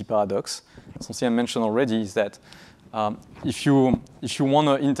volatility paradox. Something I mentioned already is that If you want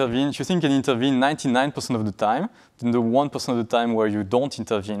to intervene, if you think you can intervene 99% of the time, then the 1% of the time where you don't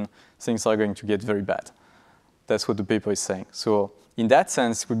intervene, things are going to get very bad. That's what the paper is saying. So in that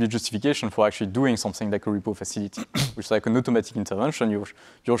sense, it would be justification for actually doing something like a repo facility, which is like an automatic intervention.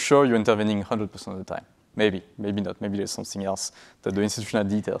 You're sure you're intervening 100% of the time. Maybe, maybe not. Maybe there's something else that the institutional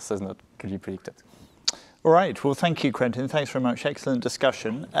details has not really predicted. All right. Well, thank you, Quentin. Thanks very much. Excellent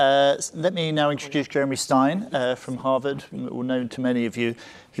discussion. Let me now introduce Jeremy Stein from Harvard, well known to many of you,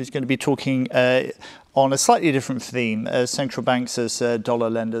 who's going to be talking on a slightly different theme, central banks as dollar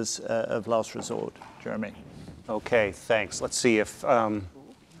lenders of last resort. Jeremy. Okay, thanks. Let's see if the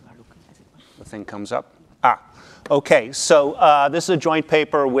thing comes up. Okay. So this is a joint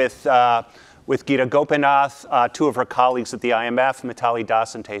paper with Geeta Gopinath, two of her colleagues at the IMF, Mitali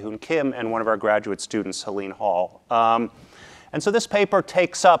Das and Tae-Hoon Kim, and one of our graduate students, Helene Hall. And so this paper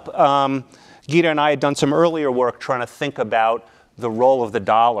takes up, Geeta and I had done some earlier work trying to think about the role of the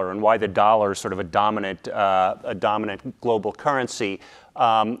dollar and why the dollar is sort of a dominant global currency.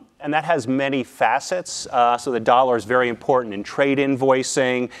 And that has many facets. So the dollar is very important in trade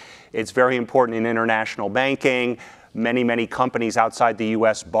invoicing. It's very important in international banking. Many companies outside the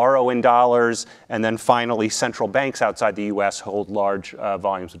US borrow in dollars. And then finally, central banks outside the US hold large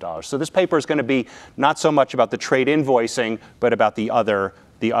volumes of dollars. So this paper is going to be not so much about the trade invoicing, but about the other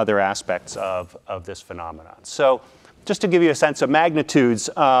aspects of this phenomenon. So just to give you a sense of magnitudes,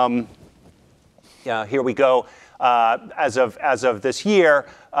 here we go. As of this year,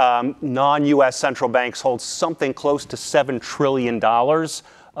 non-US central banks hold something close to $7 trillion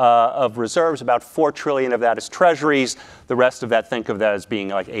of reserves. About $4 trillion of that is treasuries. The rest of that, think of that as being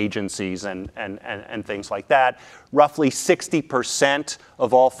like agencies and things like that. Roughly 60%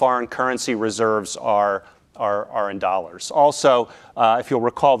 of all foreign currency reserves are in dollars. Also, if you'll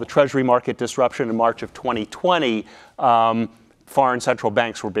recall the Treasury market disruption in March of 2020, foreign central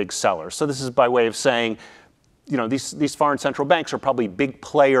banks were big sellers. So this is by way of saying, you know, these foreign central banks are probably big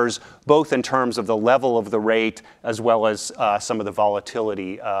players, both in terms of the level of the rate as well as some of the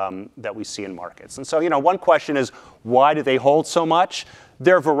volatility that we see in markets. And so, you know, one question is, why do they hold so much?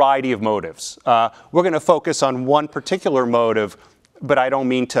 There are a variety of motives. We're going to focus on one particular motive, but I don't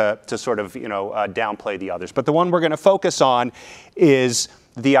mean to sort of, you know, downplay the others. But the one we're going to focus on is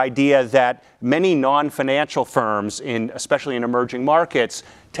the idea that many non-financial firms, especially in emerging markets,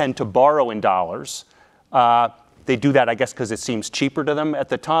 tend to borrow in dollars. They do that, I guess, because it seems cheaper to them at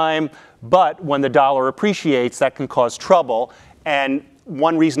the time. But when the dollar appreciates, that can cause trouble. And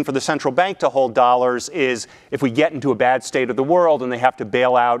one reason for the central bank to hold dollars is if we get into a bad state of the world and they have to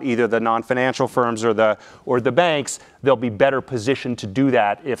bail out either the non-financial firms or the banks, they'll be better positioned to do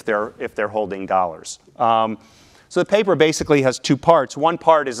that if they're holding dollars. So the paper basically has two parts. One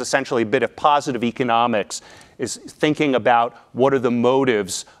part is essentially a bit of positive economics, is thinking about what are the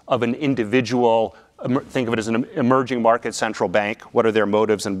motives of an individual. Think of it as an emerging market central bank. What are their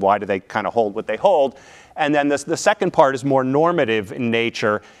motives and why do they kind of hold what they hold? And then the second part is more normative in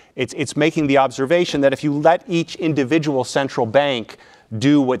nature. It's making the observation that if you let each individual central bank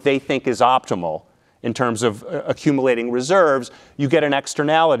do what they think is optimal in terms of accumulating reserves, you get an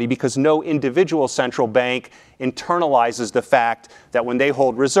externality because no individual central bank internalizes the fact that when they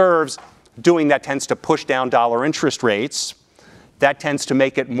hold reserves, doing that tends to push down dollar interest rates. That tends to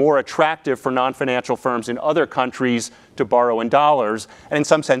make it more attractive for non-financial firms in other countries to borrow in dollars. And in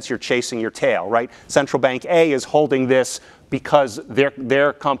some sense, you're chasing your tail, right? Central Bank A is holding this because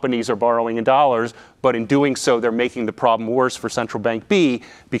their companies are borrowing in dollars. But in doing so, they're making the problem worse for Central Bank B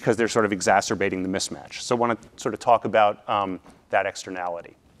because they're sort of exacerbating the mismatch. So I want to sort of talk about that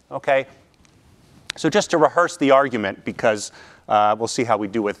externality. Okay? So just to rehearse the argument, because we'll see how we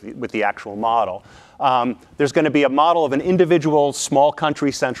do with the actual model. There's going to be a model of an individual small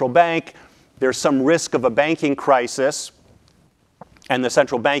country central bank. There's some risk of a banking crisis, and the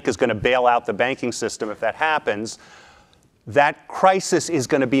central bank is going to bail out the banking system if that happens. That crisis is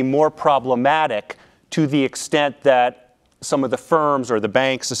going to be more problematic to the extent that some of the firms or the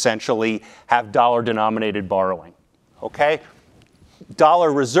banks essentially have dollar-denominated borrowing. Okay?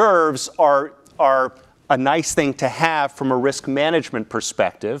 Dollar reserves are a nice thing to have from a risk management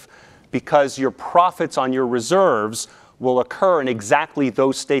perspective, because your profits on your reserves will occur in exactly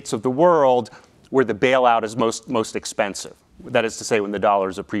those states of the world where the bailout is most expensive. That is to say, when the dollar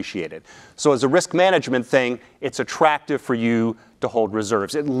is appreciated. So as a risk management thing, it's attractive for you to hold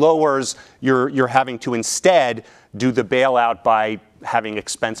reserves. It lowers your having to instead do the bailout by having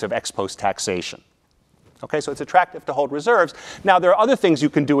expensive ex post taxation. Okay, so it's attractive to hold reserves. Now, there are other things you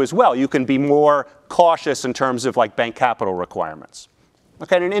can do as well. You can be more cautious in terms of like bank capital requirements.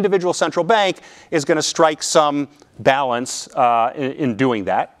 Okay, and an individual central bank is going to strike some balance in doing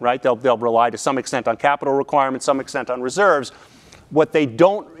that, right? They'll rely to some extent on capital requirements, some extent on reserves. What they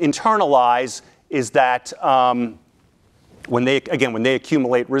don't internalize is that when they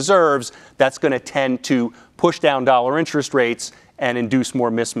accumulate reserves, that's going to tend to push down dollar interest rates and induce more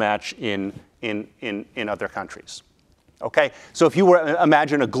mismatch in other countries. Okay, so if you were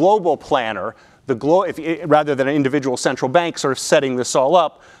imagine a global planner, rather than an individual central bank sort of setting this all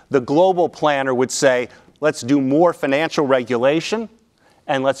up, the global planner would say, let's do more financial regulation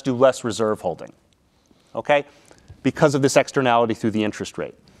and let's do less reserve holding. Okay, because of this externality through the interest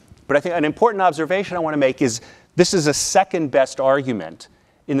rate. But I think an important observation I want to make is this is a second best argument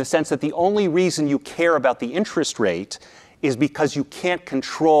in the sense that the only reason you care about the interest rate is because you can't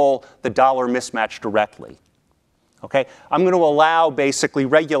control the dollar mismatch directly. Okay? I'm going to allow basically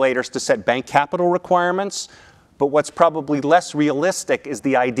regulators to set bank capital requirements, but what's probably less realistic is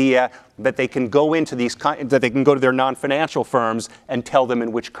the idea that they can go into to their non-financial firms and tell them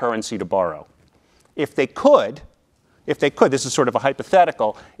in which currency to borrow. If they could, this is sort of a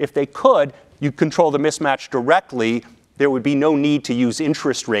hypothetical, if they could, you control the mismatch directly, there would be no need to use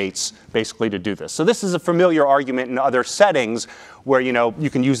interest rates basically to do this. So this is a familiar argument in other settings where you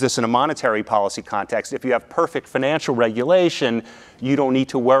can use this in a monetary policy context. If you have perfect financial regulation, you don't need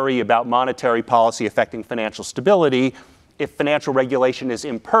to worry about monetary policy affecting financial stability. If financial regulation is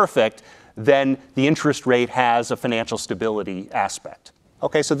imperfect, then the interest rate has a financial stability aspect.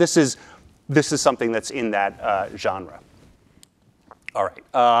 Okay, so this is something that's in that genre. All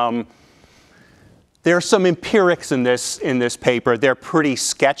right. There are some empirics in this paper. They're pretty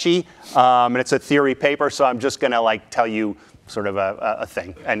sketchy, and it's a theory paper, so I'm just going to tell you sort of a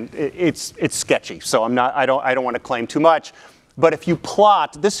thing, and it's sketchy. So I don't want to claim too much, but if you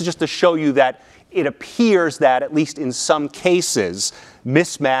plot, this is just to show you that it appears that at least in some cases,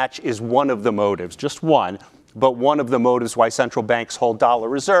 mismatch is one of the motives, just one, but one of the motives why central banks hold dollar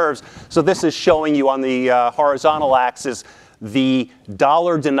reserves. So this is showing you on the horizontal axis the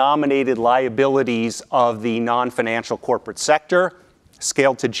dollar-denominated liabilities of the non-financial corporate sector,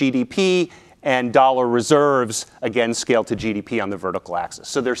 scaled to GDP, and dollar reserves, again, scaled to GDP on the vertical axis.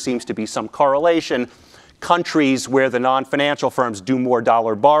 So there seems to be some correlation. Countries where the non-financial firms do more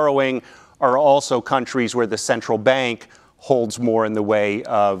dollar borrowing are also countries where the central bank holds more in the way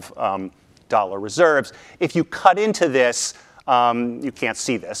of dollar reserves. If you cut into this, you can't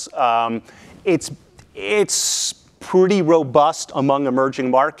see this. It's pretty robust among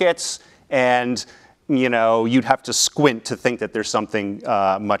emerging markets, and you'd have to squint to think that there's something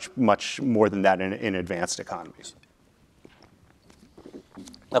much more than that in advanced economies.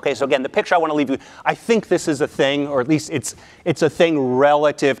 Okay, so again, the picture I want to leave you, I think this is a thing, or at least it's a thing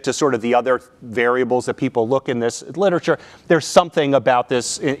relative to sort of the other variables that people look in this literature. There's something about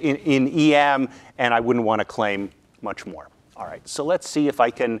this in EM, and I wouldn't want to claim much more. All right, so let's see if I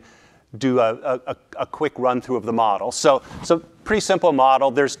can do a quick run through of the model. So pretty simple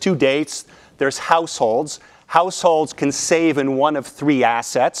model. There's two dates. There's households. Households can save in one of three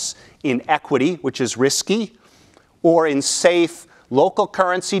assets: in equity, which is risky, or in safe local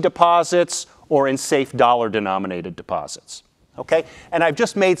currency deposits, or in safe dollar-denominated deposits. Okay, and I've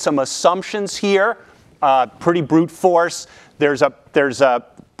just made some assumptions here. Pretty brute force. There's a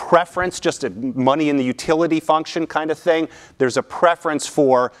preference, just a money in the utility function kind of thing. There's a preference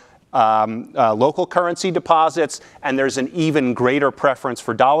for local currency deposits, and there's an even greater preference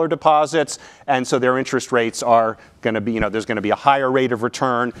for dollar deposits, and so their interest rates are going to be, there's going to be a higher rate of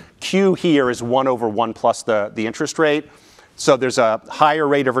return. Q here is 1 over 1 plus the interest rate. So there's a higher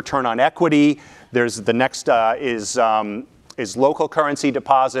rate of return on equity. The next is local currency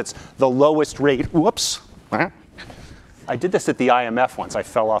deposits. The lowest rate, whoops. I did this at the IMF once. I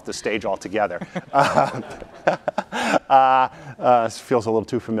fell off the stage altogether. Feels a little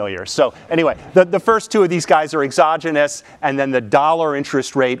too familiar. So anyway, the first two of these guys are exogenous, and then the dollar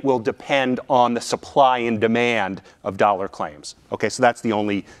interest rate will depend on the supply and demand of dollar claims. Okay, so that's the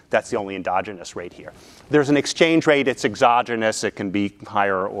only endogenous rate here. There's an exchange rate. It's exogenous. It can be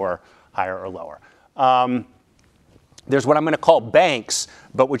higher or lower. There's what I'm going to call banks,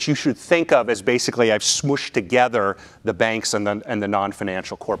 but what you should think of as basically I've smooshed together the banks and the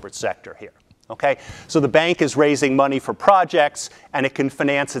non-financial corporate sector here. Okay, so the bank is raising money for projects, and it can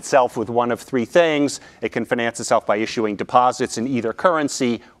finance itself with one of three things. It can finance itself by issuing deposits in either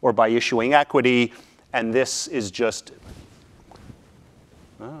currency or by issuing equity, and this is just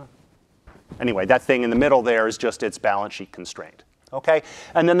anyway, that thing in the middle there is just its balance sheet constraint. Okay,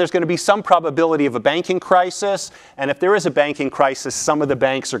 and then there's going to be some probability of a banking crisis, and if there is a banking crisis, some of the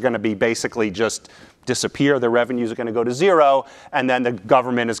banks are going to be basically just disappear, the revenues are going to go to zero, and then the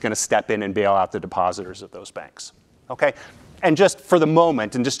government is going to step in and bail out the depositors of those banks. Okay? And just for the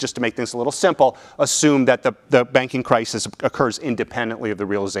moment, and just to make things a little simple, assume that the banking crisis occurs independently of the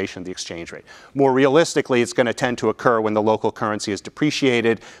realization of the exchange rate. More realistically, it's going to tend to occur when the local currency is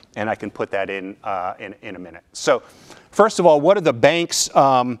depreciated, and I can put that in a minute. So first of all, what are the banks?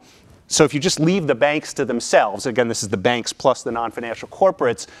 So if you just leave the banks to themselves, again, this is the banks plus the non-financial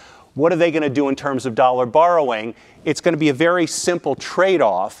corporates, what are they going to do in terms of dollar borrowing? It's going to be a very simple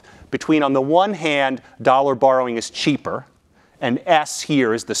trade-off between, on the one hand, dollar borrowing is cheaper, and S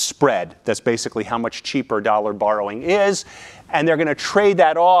here is the spread. That's basically how much cheaper dollar borrowing is. And they're going to trade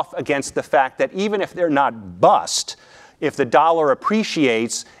that off against the fact that even if they're not bust, if the dollar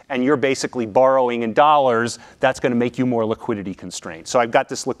appreciates and you're basically borrowing in dollars, that's going to make you more liquidity constrained. So I've got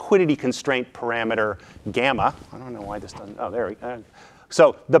this liquidity constraint parameter gamma. I don't know why this doesn't, oh, there we go.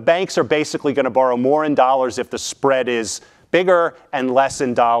 So the banks are basically going to borrow more in dollars if the spread is bigger and less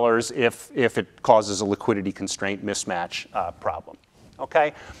in dollars if it causes a liquidity constraint mismatch problem.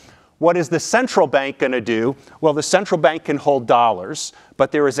 Okay? What is the central bank going to do? Well, the central bank can hold dollars,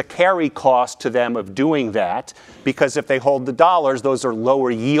 but there is a carry cost to them of doing that, because if they hold the dollars, those are lower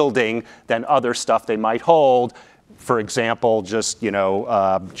yielding than other stuff they might hold. For example, just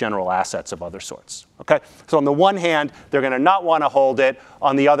general assets of other sorts. Okay, so on the one hand, they're going to not want to hold it.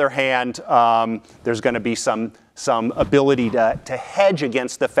 On the other hand, there's going to be some ability to hedge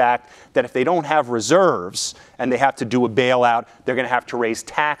against the fact that if they don't have reserves and they have to do a bailout, they're going to have to raise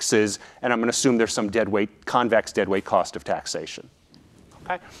taxes, and I'm going to assume there's some convex deadweight cost of taxation.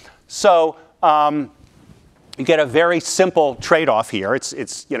 Okay, so you get a very simple trade-off here.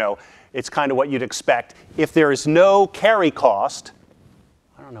 It's kind of what you'd expect. If there is no carry cost,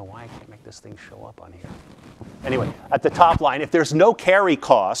 I don't know why I can't make this thing show up on here. Anyway, at the top line, if there's no carry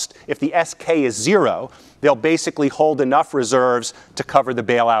cost, if the SK is zero, they'll basically hold enough reserves to cover the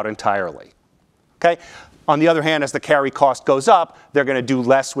bailout entirely. Okay? On the other hand, as the carry cost goes up, they're going to do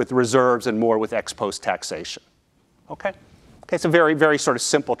less with reserves and more with ex post taxation. Okay? Okay, it's a very, very sort of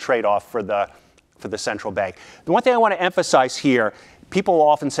simple trade-off for the central bank. The one thing I want to emphasize here, people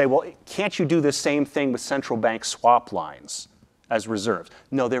often say, well, can't you do the same thing with central bank swap lines as reserves?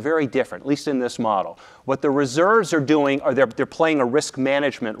 No, they're very different, at least in this model. What the reserves are doing are they're playing a risk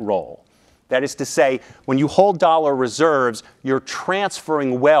management role. That is to say, when you hold dollar reserves, you're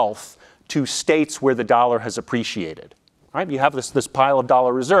transferring wealth to states where the dollar has appreciated. Right? You have this pile of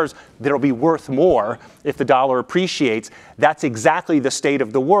dollar reserves that'll be worth more if the dollar appreciates. That's exactly the state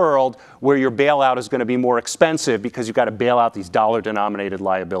of the world where your bailout is going to be more expensive because you've got to bail out these dollar-denominated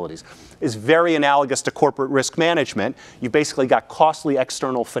liabilities. It's very analogous to corporate risk management. You've basically got costly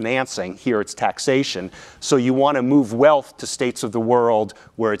external financing. Here it's taxation. So you want to move wealth to states of the world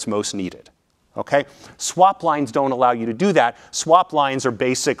where it's most needed. Okay? Swap lines don't allow you to do that. Swap lines are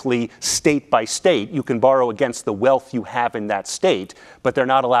basically state by state. You can borrow against the wealth you have in that state, but they're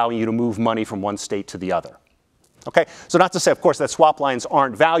not allowing you to move money from one state to the other. Okay? So not to say, of course, that swap lines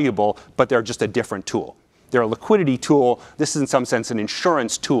aren't valuable, but they're just a different tool. They're a liquidity tool. This is in some sense an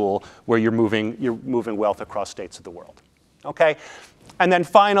insurance tool where you're moving wealth across states of the world. Okay? And then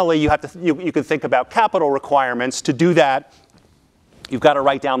finally, you can think about capital requirements. To do that, you've got to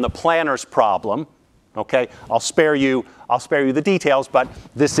write down the planner's problem. Okay, I'll spare you the details, but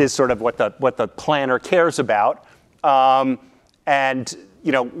this is sort of what the planner cares about. And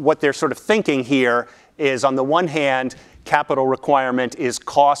what they're sort of thinking here is, on the one hand, capital requirement is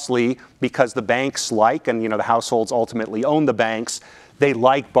costly because the banks and the households ultimately own the banks. They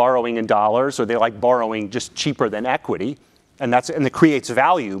like borrowing in dollars, or they like borrowing just cheaper than equity. And it creates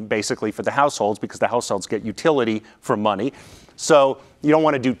value basically for the households because the households get utility for money. So you don't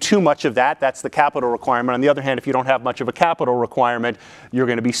want to do too much of that. That's the capital requirement. On the other hand, if you don't have much of a capital requirement, you're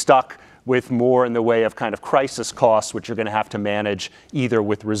going to be stuck with more in the way of kind of crisis costs, which you're going to have to manage either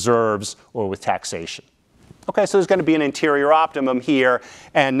with reserves or with taxation. Okay, so there's going to be an interior optimum here.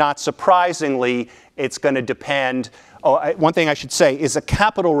 And not surprisingly, it's going to depend. One thing I should say is a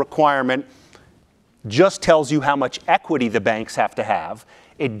capital requirement just tells you how much equity the banks have to have.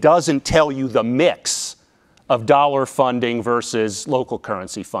 It doesn't tell you the mix of dollar funding versus local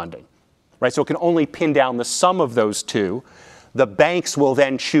currency funding, right? So it can only pin down the sum of those two. The banks will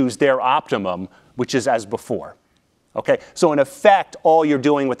then choose their optimum, which is as before, okay? So in effect, all you're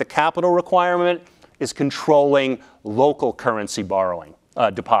doing with the capital requirement is controlling local currency borrowing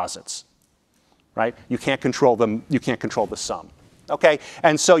deposits, right? You can't control them. You can't control the sum, okay?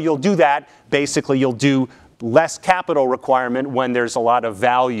 And so you'll do that. Basically, you'll do less capital requirement when there's a lot of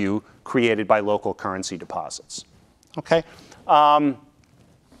value created by local currency deposits. Okay?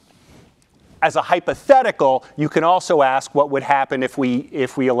 as a hypothetical, you can also ask what would happen if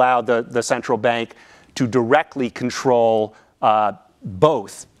we allowed the central bank to directly control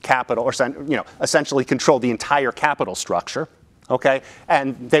both capital, or essentially control the entire capital structure, okay?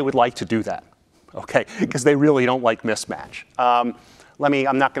 And they would like to do that, okay? Because they really don't like mismatch. I'm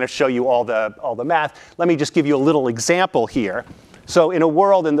not going to show you all the math. Let me just give you a little example here. So in a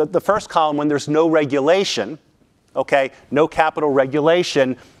world, in the first column, when there's no regulation, okay, no capital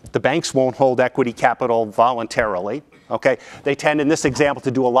regulation, the banks won't hold equity capital voluntarily, okay? They tend, in this example,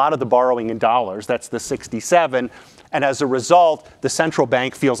 to do a lot of the borrowing in dollars. That's the 67. And as a result, the central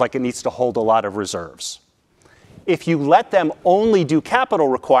bank feels like it needs to hold a lot of reserves. If you let them only do capital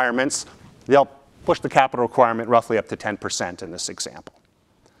requirements, they'll push the capital requirement roughly up to 10% in this example.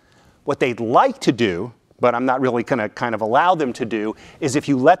 What they'd like to do, but I'm not really going to kind of allow them to do, is if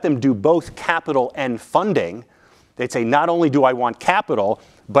you let them do both capital and funding, they'd say, not only do I want capital,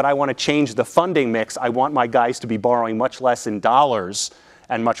 but I want to change the funding mix. I want my guys to be borrowing much less in dollars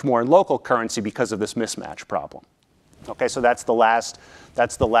and much more in local currency because of this mismatch problem. Okay, so that's the last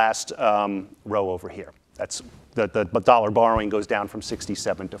row over here. That's the dollar borrowing goes down from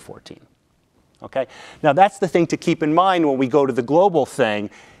 67 to 14. Okay, now that's the thing to keep in mind when we go to the global thing,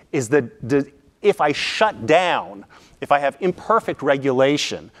 is that if I shut down, if I have imperfect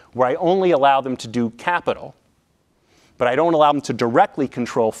regulation where I only allow them to do capital, but I don't allow them to directly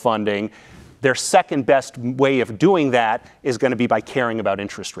control funding, their second best way of doing that is going to be by caring about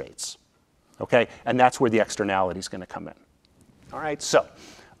interest rates. Okay? And that's where the externality is going to come in. All right, so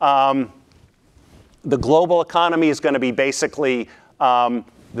the global economy is going to be basically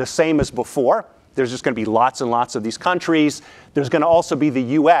the same as before. There's just going to be lots and lots of these countries. There's going to also be the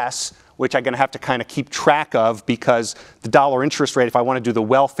US, which I'm going to have to kind of keep track of, because the dollar interest rate, if I want to do the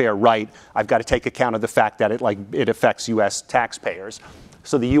welfare right, I've got to take account of the fact that it affects US taxpayers.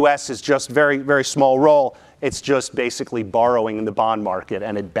 So the US is just very, very small role. It's just basically borrowing in the bond market,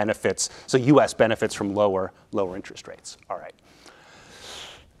 and it benefits. So US benefits from lower interest rates. All right.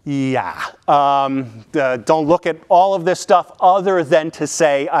 Yeah. Don't look at all of this stuff other than to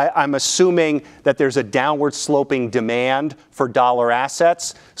say I'm assuming that there's a downward sloping demand for dollar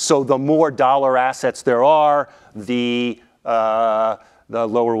assets. So the more dollar assets there are, the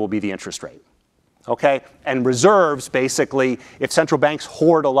lower will be the interest rate. Okay? And reserves, basically, if central banks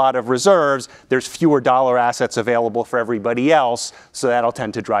hoard a lot of reserves, there's fewer dollar assets available for everybody else, so that'll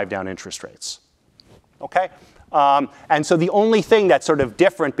tend to drive down interest rates. Okay? And so the only thing that's sort of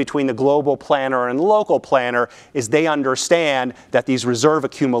different between the global planner and the local planner is they understand that these reserve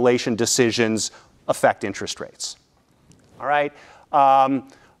accumulation decisions affect interest rates. All right?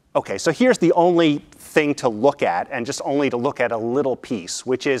 Okay, so here's the only thing to look at, and just only to look at a little piece,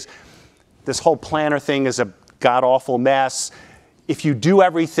 which is this whole planner thing is a god-awful mess. If you do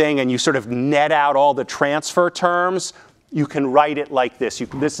everything and you sort of net out all the transfer terms, you can write it like this.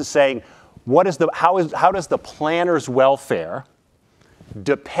 This is saying, how does the planner's welfare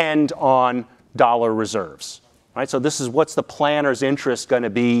depend on dollar reserves? Right? So this is what's the planner's interest going to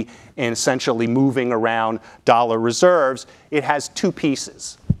be in essentially moving around dollar reserves. It has two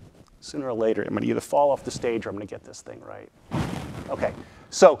pieces. Sooner or later, I'm going to either fall off the stage or I'm going to get this thing right. Okay,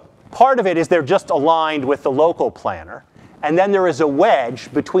 so part of it is they're just aligned with the local planner. And then there is a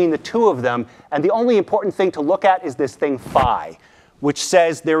wedge between the two of them. And the only important thing to look at is this thing phi, which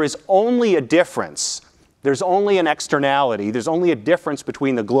says there is only a difference. There's only an externality. There's only a difference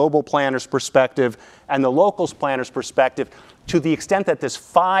between the global planner's perspective and the local's planner's perspective to the extent that this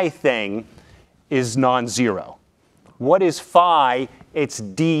phi thing is non-zero. What is phi? It's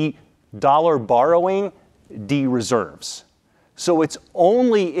D dollar borrowing, D reserves. So it's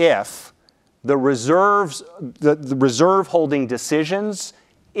only if the reserves, the reserve holding decisions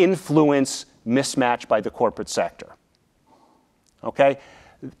influence mismatch by the corporate sector. Okay?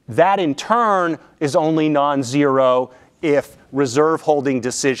 That in turn is only non-zero if reserve holding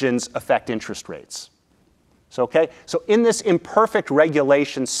decisions affect interest rates. So, okay? So in this imperfect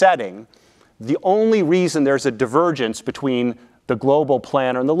regulation setting, the only reason there's a divergence between the global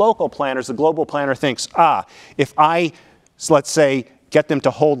planner and the local planners, the global planner thinks, if I, let's say, get them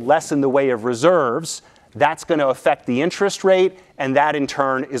to hold less in the way of reserves, that's going to affect the interest rate, and that in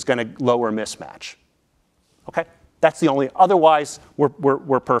turn is going to lower mismatch. Okay? That's the only, otherwise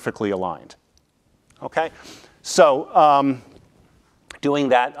we're perfectly aligned. Okay? So doing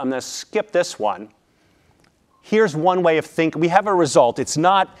that, I'm going to skip this one. Here's one way of thinking. We have a result. It's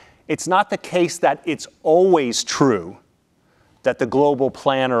not the case that it's always true that the global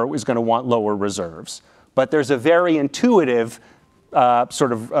planner is going to want lower reserves. But there's a very intuitive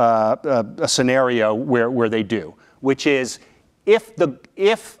sort of a scenario where they do, which is if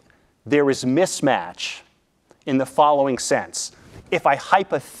there is mismatch in the following sense. If I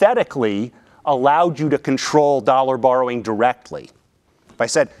hypothetically allowed you to control dollar borrowing directly, if I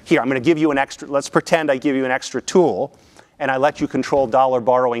said, here, I'm going to give you an extra, let's pretend I give you an extra tool, and I let you control dollar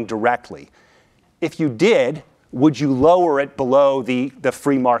borrowing directly. If you did, would you lower it below the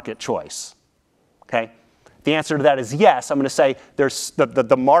free market choice? Okay? The answer to that is yes. I'm going to say there's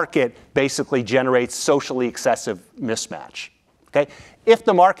the market basically generates socially excessive mismatch. Okay? If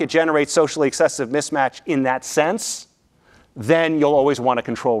the market generates socially excessive mismatch in that sense, then you'll always want to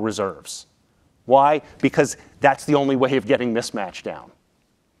control reserves. Why? Because that's the only way of getting mismatch down.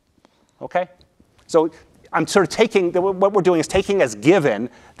 Okay? So I'm sort of taking, what we're doing is taking as given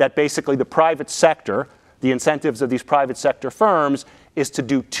that basically the private sector, the incentives of these private sector firms is to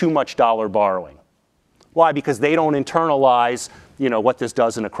do too much dollar borrowing. Why? Because they don't internalize, what this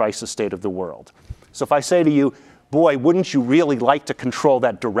does in a crisis state of the world. So if I say to you, boy, wouldn't you really like to control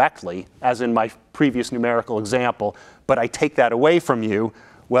that directly, as in my previous numerical example, but I take that away from you,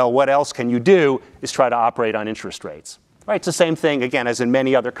 well, what else can you do is try to operate on interest rates. Right? It's the same thing, again, as in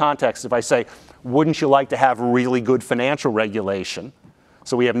many other contexts. If I say, wouldn't you like to have really good financial regulation,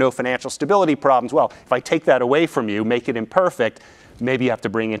 so we have no financial stability problems? Well, if I take that away from you, make it imperfect, maybe you have to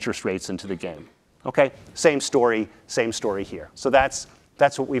bring interest rates into the game. Okay? Same story here. So that's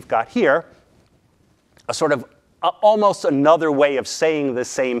what we've got here. A sort of almost another way of saying the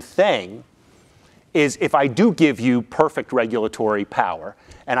same thing is if I do give you perfect regulatory power,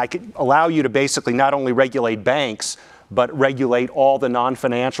 and I could allow you to basically not only regulate banks, but regulate all the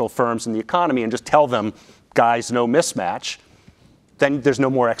non-financial firms in the economy and just tell them, guys, no mismatch, then there's no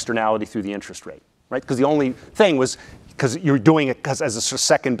more externality through the interest rate, right? Because the only thing was, because you're doing it as a sort of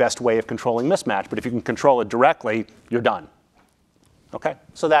second best way of controlling mismatch, but if you can control it directly, you're done. Okay,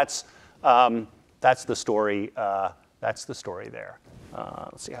 so that's the story. That's the story there.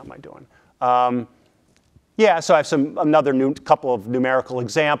 Let's see, how am I doing? Yeah, so I have another couple of numerical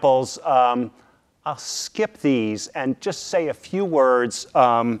examples. I'll skip these and just say a few words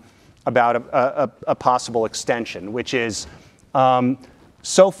about a possible extension, which is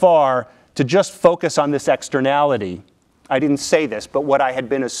so far to just focus on this externality. I didn't say this, but what I had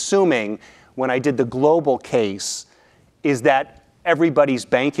been assuming when I did the global case is that everybody's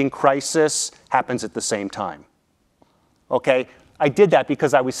banking crisis happens at the same time. Okay? I did that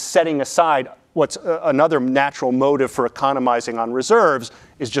because I was setting aside what's another natural motive for economizing on reserves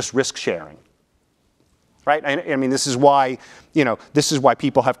is just risk sharing. Right? I mean, this is why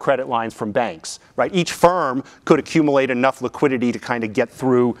people have credit lines from banks. Right? Each firm could accumulate enough liquidity to kind of get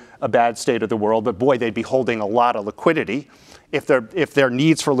through a bad state of the world, but boy, they'd be holding a lot of liquidity. If their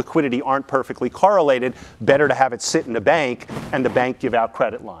needs for liquidity aren't perfectly correlated, better to have it sit in a bank and the bank give out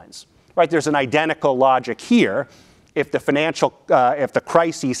credit lines. Right? There's an identical logic here. If the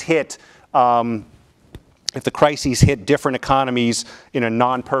crises hit different economies in a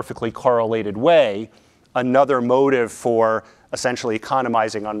non-perfectly correlated way, another motive for essentially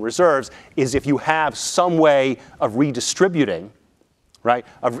economizing on reserves is if you have some way of redistributing, right?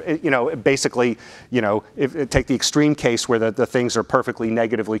 Basically, take the extreme case where the things are perfectly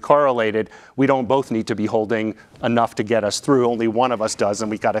negatively correlated. We don't both need to be holding enough to get us through. Only one of us does, and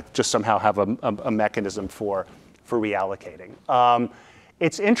we've got to just somehow have a mechanism for reallocating.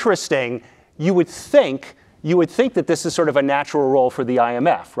 It's interesting. You would think that this is sort of a natural role for the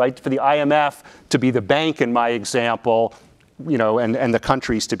IMF, right? For the IMF to be the bank in my example, and the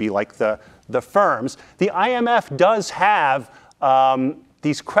countries to be like the firms. The IMF does have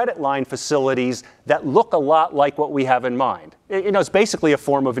these credit line facilities that look a lot like what we have in mind. It's basically a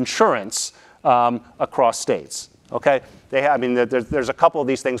form of insurance across states. Okay, there's a couple of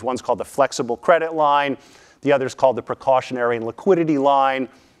these things. One's called the flexible credit line. The other's called the precautionary and liquidity line.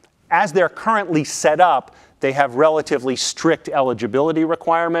 As they're currently set up, they have relatively strict eligibility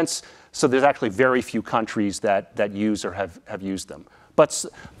requirements. So there's actually very few countries that use or have used them. But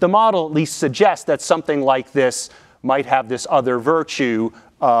the model at least suggests that something like this might have this other virtue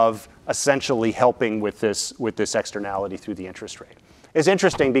of essentially helping with this externality through the interest rate. It's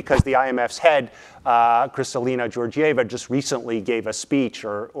interesting because the IMF's head, Kristalina Georgieva, just recently gave a speech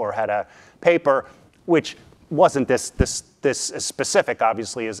or had a paper which wasn't this specific,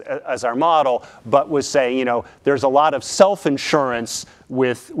 obviously, as our model, but was saying, there's a lot of self-insurance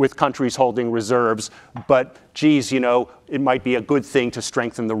with countries holding reserves, but geez, it might be a good thing to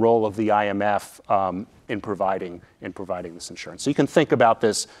strengthen the role of the IMF in providing this insurance. So you can think about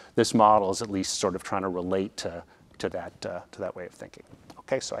this model as at least sort of trying to relate to that way of thinking.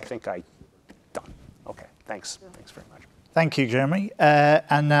 Okay, so I think I'm done. Okay, thanks very much. Thank you, Jeremy.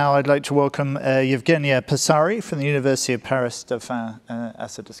 And now I'd like to welcome Evgenia Passari from the University of Paris Dauphine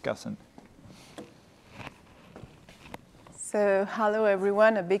as a discussant. So, hello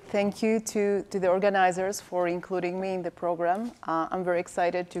everyone. A big thank you to the organizers for including me in the program. I'm very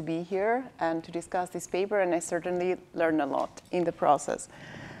excited to be here and to discuss this paper, and I certainly learned a lot in the process.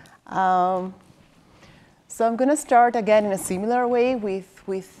 So I'm going to start again in a similar way with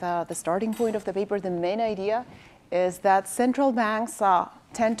the starting point of the paper. The main idea is that central banks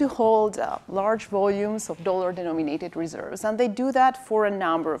tend to hold large volumes of dollar-denominated reserves, and they do that for a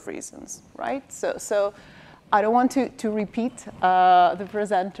number of reasons, right? So I don't want to repeat the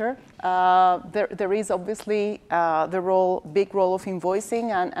presenter. There is obviously the big role of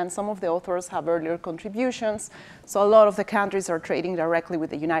invoicing, and some of the authors have earlier contributions. So a lot of the countries are trading directly with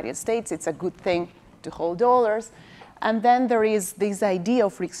the United States. It's a good thing to hold dollars. And then there is this idea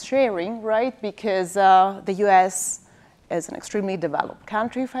of risk sharing, right? Because the US is an extremely developed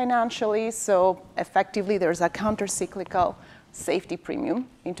country financially, so effectively there's a counter-cyclical safety premium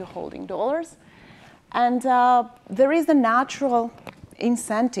into holding dollars. And there is a natural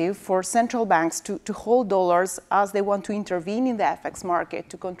incentive for central banks to hold dollars as they want to intervene in the FX market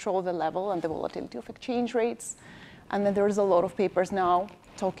to control the level and the volatility of exchange rates. And then there's a lot of papers now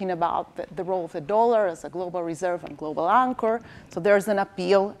talking about the role of the dollar as a global reserve and global anchor. So there's an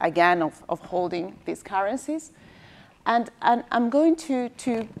appeal, again, of holding these currencies. And I'm going to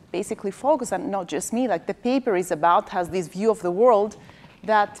basically focus on, not just me, like the paper is about, has this view of the world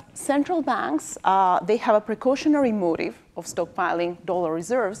that central banks, they have a precautionary motive of stockpiling dollar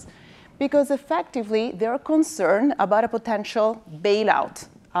reserves because effectively they're concerned about a potential bailout,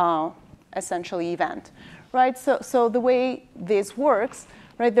 essentially, event, right? So the way this works,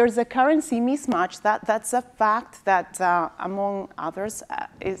 right, there's a currency mismatch. That's a fact that, among others,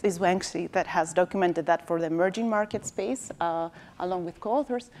 is Wenxi that has documented that for the emerging market space, along with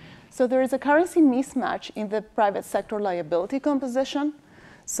co-authors. So there is a currency mismatch in the private sector liability composition.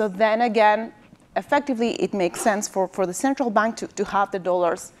 So then again, effectively, it makes sense for the central bank to have the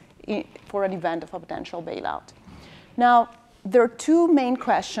dollars for an event of a potential bailout. Now, there are two main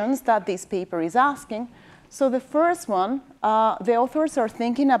questions that this paper is asking. So the first one, the authors are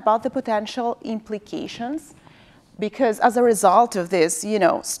thinking about the potential implications because as a result of this,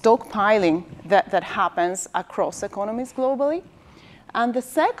 stockpiling that happens across economies globally. And the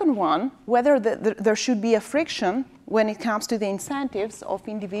second one, whether there should be a friction when it comes to the incentives of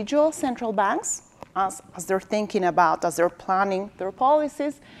individual central banks as they're thinking about, as they're planning their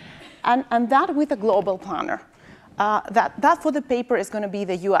policies, and that with a global planner. That for the paper is going to be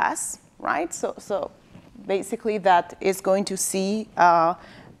the US, right? So basically that is going to see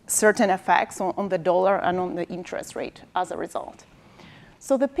certain effects on the dollar and on the interest rate as a result.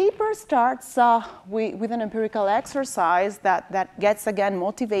 So the paper starts with an empirical exercise that gets, again,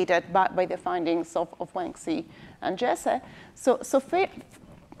 motivated by the findings of Wenxi and Jesse. So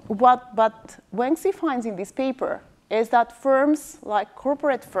what Wenxi finds in this paper is that firms, like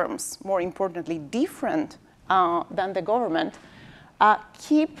corporate firms, more importantly, different than the government,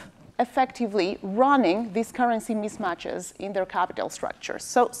 keep effectively running these currency mismatches in their capital structures.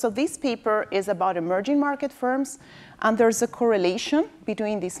 So this paper is about emerging market firms, and there's a correlation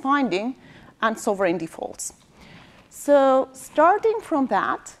between this finding and sovereign defaults. So starting from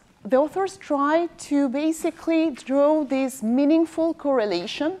that, the authors try to basically draw this meaningful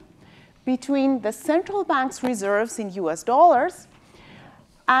correlation between the central bank's reserves in US dollars.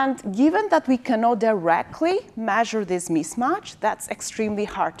 And given that we cannot directly measure this mismatch, that's extremely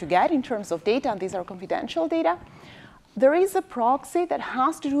hard to get in terms of data, and these are confidential data, there is a proxy that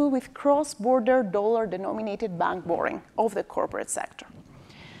has to do with cross-border dollar-denominated bank borrowing of the corporate sector.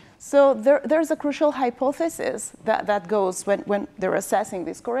 So there's a crucial hypothesis that goes when they're assessing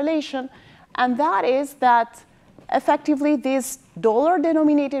this correlation, and that is that effectively this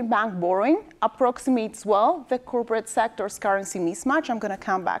dollar-denominated bank borrowing approximates well the corporate sector's currency mismatch. I'm going to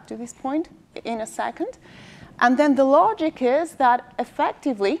come back to this point in a second. And then the logic is that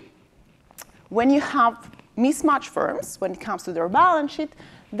effectively, when you have mismatched firms, when it comes to their balance sheet,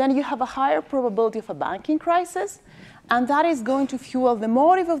 then you have a higher probability of a banking crisis, and that is going to fuel the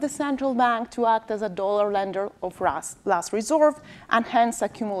motive of the central bank to act as a dollar lender of last resort and hence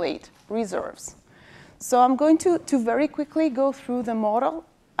accumulate reserves. So I'm going to very quickly go through the model.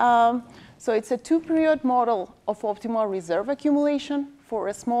 So it's a two-period model of optimal reserve accumulation for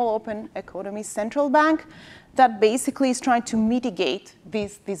a small open economy central bank that basically is trying to mitigate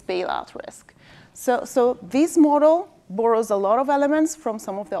this bailout risk. So this model borrows a lot of elements from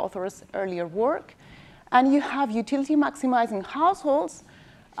some of the authors' earlier work. And you have utility maximizing households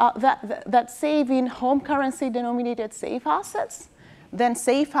that save in home currency denominated safe assets, then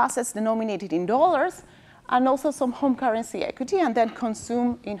safe assets denominated in dollars, and also some home currency equity, and then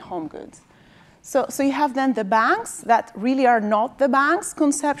consume in home goods. So you have then the banks that really are not the banks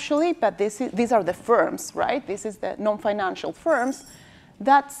conceptually, but these are the firms, right? This is the non-financial firms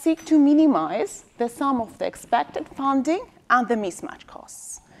that seek to minimize the sum of the expected funding and the mismatch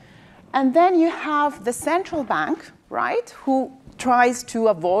costs. And then you have the central bank, right, who tries to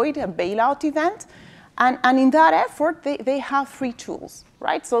avoid a bailout event. And in that effort, they have three tools,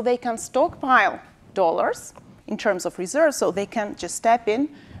 right? So they can stockpile dollars in terms of reserves, so they can just step in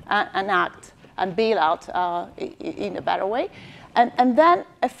and act and bail out in a better way. And then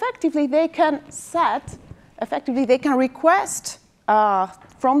effectively they can request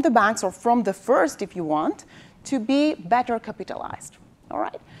from the banks or from the first, if you want, to be better capitalized, all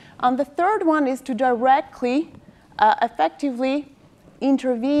right? And the third one is to directly, effectively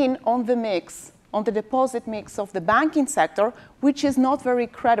intervene on the mix, on the deposit mix of the banking sector, which is not very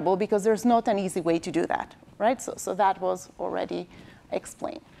credible because there's not an easy way to do that, right? So that was already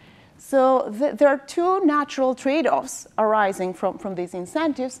explained. So there are two natural trade-offs arising from these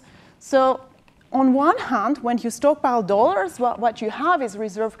incentives. So on one hand, when you stockpile dollars, what you have is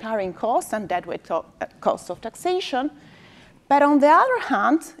reserve carrying costs and deadweight costs of taxation. But on the other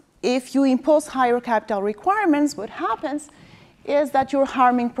hand, if you impose higher capital requirements, what happens is that you're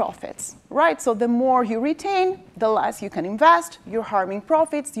harming profits, right? So the more you retain, the less you can invest. You're harming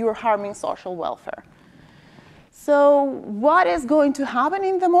profits. You're harming social welfare. So what is going to happen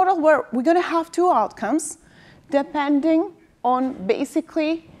in the model? Where we're going to have two outcomes, depending on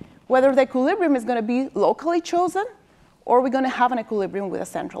basically whether the equilibrium is going to be locally chosen or we're going to have an equilibrium with a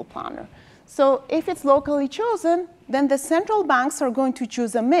central planner. So if it's locally chosen, then the central banks are going to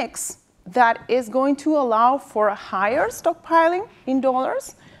choose a mix that is going to allow for a higher stockpiling in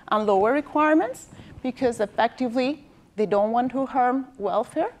dollars and lower requirements because effectively they don't want to harm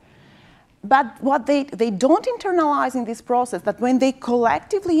welfare. But what they don't internalize in this process, that when they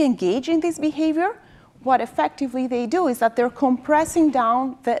collectively engage in this behavior, what effectively they do is that they're compressing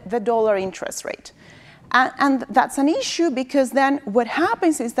down the dollar interest rate. And that's an issue because then what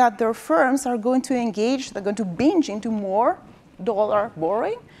happens is that their firms are going to engage, they're going to binge into more dollar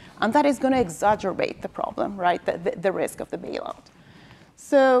borrowing, and that is going to exacerbate the problem, right, the risk of the bailout.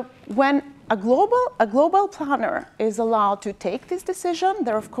 So when a global planner is allowed to take this decision,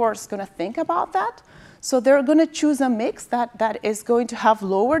 they're of course going to think about that. So they're going to choose a mix that is going to have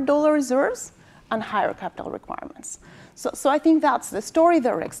lower dollar reserves and higher capital requirements. So I think that's the story.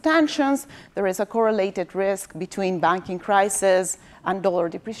 There are extensions. There is a correlated risk between banking crisis and dollar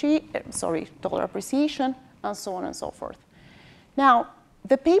appreciation, and so on and so forth. Now,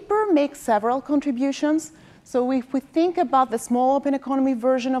 the paper makes several contributions. So if we think about the small open economy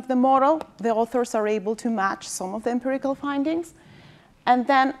version of the model, the authors are able to match some of the empirical findings. And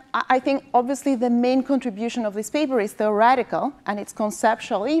then I think obviously the main contribution of this paper is theoretical, and it's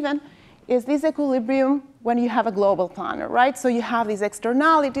conceptual even, is this equilibrium when you have a global planner, right? So you have these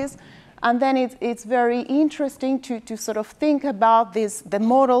externalities, and then it's very interesting to sort of think about the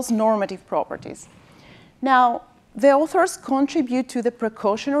model's normative properties. Now, the authors contribute to the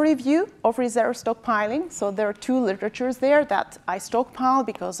precautionary view of reserve stockpiling. So there are two literatures there that I stockpile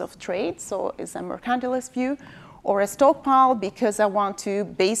because of trade, so it's a mercantilist view, or a stockpile because I want to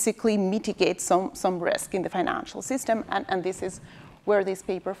basically mitigate some risk in the financial system, and this is where this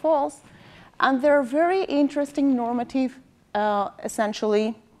paper falls. And there are very interesting normative,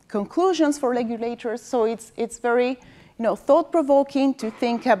 essentially, conclusions for regulators. So it's very, thought-provoking to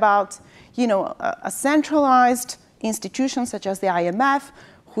think about, a centralized institution such as the IMF,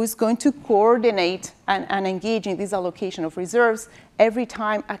 who is going to coordinate and engage in this allocation of reserves every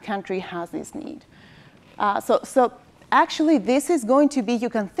time a country has this need. So actually, this is going to be, you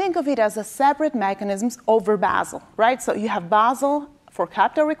can think of it as a separate mechanisms over Basel, right? So you have Basel for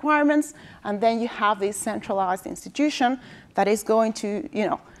capital requirements, and then you have this centralized institution that is going to,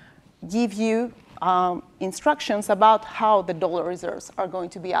 give you instructions about how the dollar reserves are going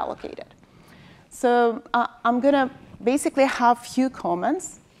to be allocated. So I'm going to basically have a few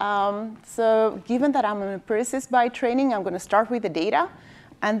comments. So given that I'm an empiricist by training, I'm going to start with the data,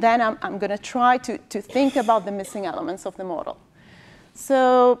 and then I'm going to try to think about the missing elements of the model.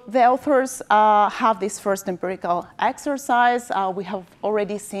 So the authors have this first empirical exercise. We have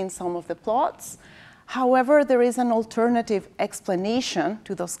already seen some of the plots. However, there is an alternative explanation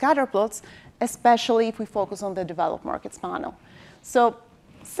to those scatter plots, especially if we focus on the developed markets panel. So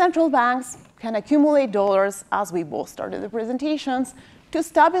central banks can accumulate dollars, as we both started the presentations, to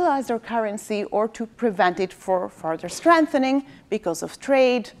stabilize their currency or to prevent it for further strengthening because of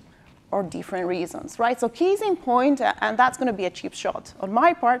trade or different reasons, right? So case in point, and that's going to be a cheap shot on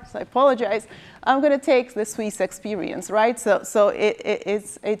my part, so I apologize, I'm going to take the Swiss experience, right? So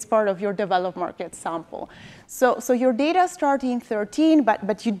it's part of your developed market sample. So your data start in 13,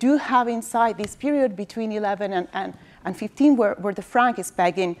 but you do have inside this period between 11 and 15 where the franc is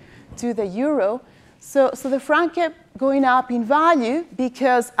pegging to the euro. So the franc kept going up in value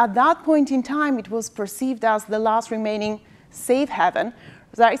because at that point in time it was perceived as the last remaining safe haven.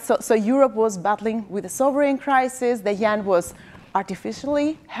 Right? So Europe was battling with the sovereign crisis, the yen was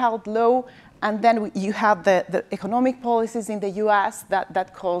artificially held low, and then you had the economic policies in the US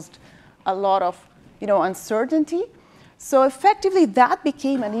that caused a lot of uncertainty. So effectively that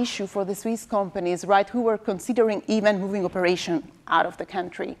became an issue for the Swiss companies, right, who were considering even moving operation out of the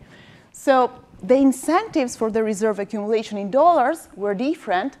country. So the incentives for the reserve accumulation in dollars were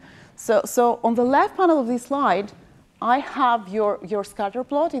different. So on the left panel of this slide, I have your scatter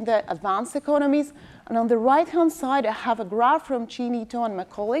plot in the advanced economies, and on the right-hand side, I have a graph from Chinito and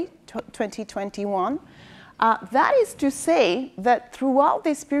Macaulay, 2021. That is to say that throughout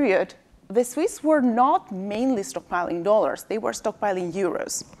this period, the Swiss were not mainly stockpiling dollars, they were stockpiling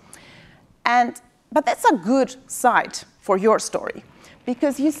euros. But that's a good side for your story,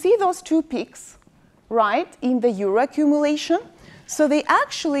 because you see those two peaks, right, in the euro accumulation. So they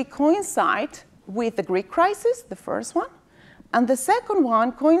actually coincide with the Greek crisis, the first one, and the second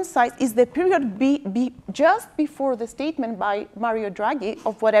one coincides is the period just before the statement by Mario Draghi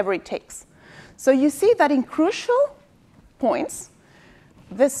of whatever it takes. So you see that in crucial points,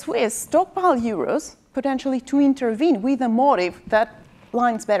 the Swiss stockpile euros potentially to intervene with a motive that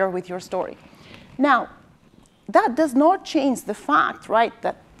lines better with your story. Now, that does not change the fact, right,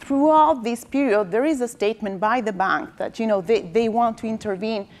 that throughout this period there is a statement by the bank that they want to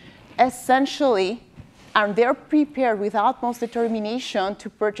intervene essentially, and they're prepared with utmost determination to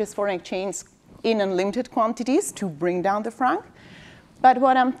purchase foreign exchange in unlimited quantities to bring down the franc. But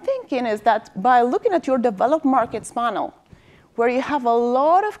what I'm thinking is that by looking at your developed markets panel, where you have a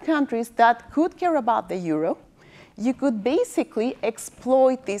lot of countries that could care about the euro, you could basically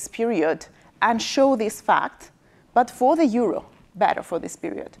exploit this period and show this fact, but for the euro, better for this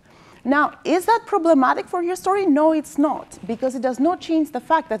period. Now, is that problematic for your story? No, it's not, because it does not change the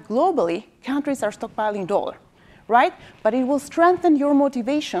fact that globally, countries are stockpiling dollar, right? But it will strengthen your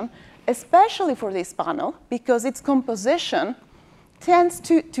motivation, especially for this panel, because its composition tends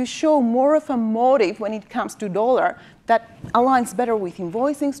to show more of a motive when it comes to dollar that aligns better with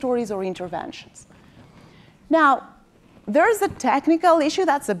invoicing stories or interventions. Now, there's a technical issue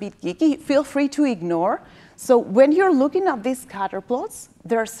that's a bit geeky. Feel free to ignore. So when you're looking at these scatter plots,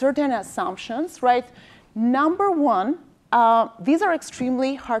 there are certain assumptions, right? Number one, these are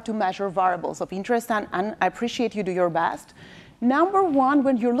extremely hard to measure variables of interest, and I appreciate you do your best. Number one,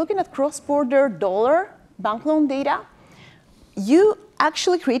 when you're looking at cross-border dollar bank loan data, you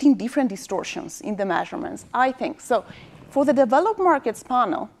actually creating different distortions in the measurements, I think. So for the developed markets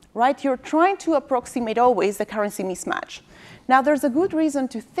panel, right, you're trying to approximate always the currency mismatch. Now, there's a good reason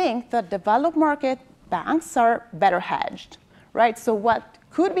to think that developed market banks are better hedged, right? So what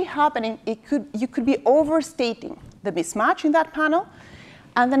could be happening, you could be overstating the mismatch in that panel.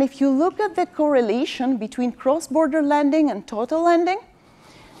 And then if you look at the correlation between cross-border lending and total lending,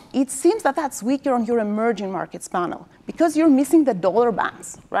 it seems that that's weaker on your emerging markets panel because you're missing the dollar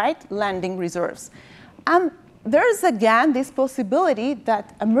banks, right? Lending reserves. And there's again this possibility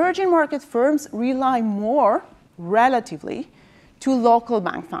that emerging market firms rely more relatively to local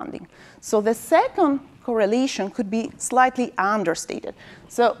bank funding. So the second correlation could be slightly understated.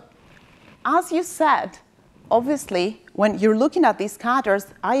 So as you said, obviously, when you're looking at these scatters,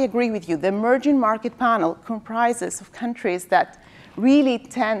 I agree with you. The emerging market panel comprises of countries that really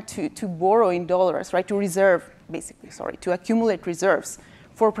tend to borrow in dollars, right, to accumulate reserves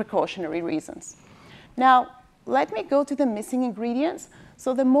for precautionary reasons. Now, let me go to the missing ingredients.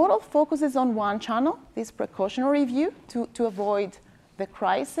 So the model focuses on one channel, this precautionary view, to avoid the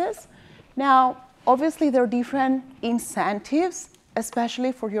crisis. Now, obviously, there are different incentives,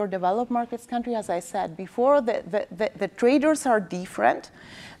 especially for your developed markets country. As I said before, the traders are different.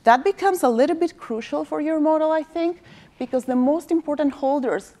 That becomes a little bit crucial for your model, I think, because the most important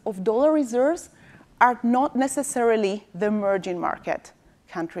holders of dollar reserves are not necessarily the emerging market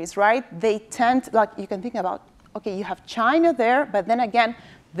countries, right? They tend, like you can think about, okay, you have China there, but then again,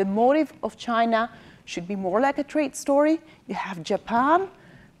 the motive of China should be more like a trade story. You have Japan,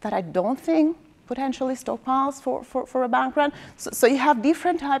 that I don't think potentially stockpiles for a bank run. So you have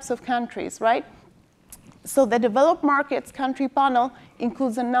different types of countries, right? So the developed markets country panel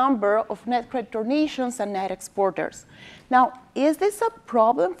includes a number of net creditor nations and net exporters. Now, is this a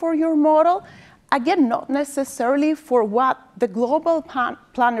problem for your model? Again, not necessarily for what the global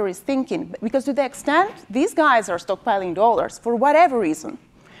planner is thinking, because to the extent these guys are stockpiling dollars for whatever reason,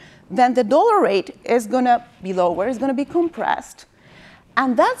 then the dollar rate is going to be lower, it's going to be compressed.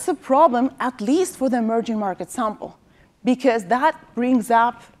 And that's a problem, at least for the emerging market sample, because that brings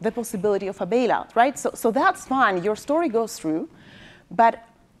up the possibility of a bailout, right? So that's fine, your story goes through. But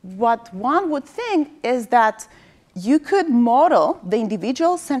what one would think is that you could model the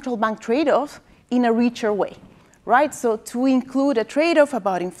individual central bank trade-off in a richer way, right? So to include a trade-off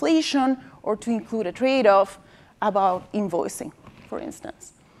about inflation or to include a trade-off about invoicing, for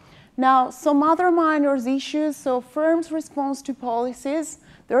instance. Now, some other minor issues, so firms' response to policies,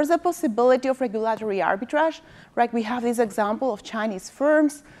 there is a possibility of regulatory arbitrage, right? We have this example of Chinese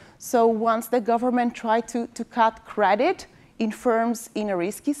firms. So once the government tried to cut credit in firms in a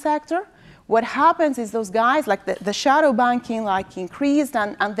risky sector, what happens is those guys, like the shadow banking, increased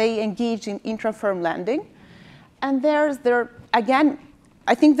and they engaged in intra-firm lending. And again,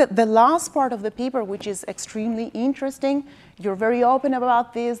 I think that the last part of the paper, which is extremely interesting, you're very open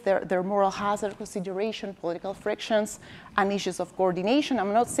about this. There are moral hazard consideration, political frictions, and issues of coordination.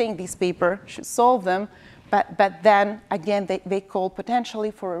 I'm not saying this paper should solve them, but then, again, they call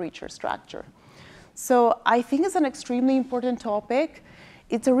potentially for a richer structure. So I think it's an extremely important topic.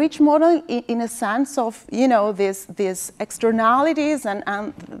 It's a rich model in a sense of, these externalities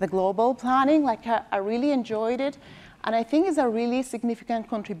and the global planning. I really enjoyed it. And I think it's a really significant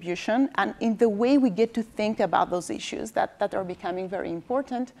contribution and in the way we get to think about those issues that are becoming very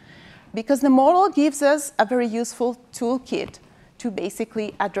important, because the model gives us a very useful toolkit to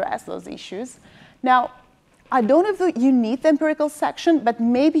basically address those issues. Now, I don't know if you need the empirical section, but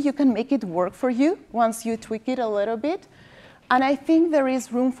maybe you can make it work for you once you tweak it a little bit. And I think there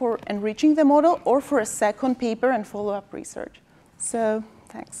is room for enriching the model or for a second paper and follow-up research. So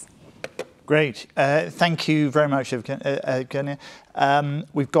thanks. Great. Thank you very much, Evgenia.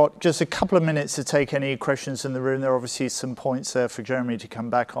 We've got just a couple of minutes to take any questions in the room. There are obviously some points there for Jeremy to come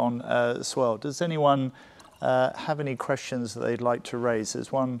back on as well. Does anyone have any questions that they'd like to raise?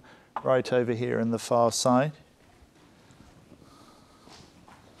 There's one right over here in the far side.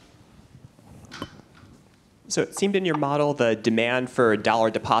 So it seemed in your model the demand for dollar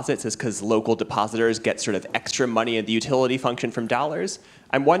deposits is because local depositors get sort of extra money in the utility function from dollars.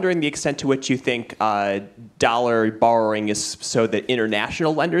 I'm wondering the extent to which you think dollar borrowing is so that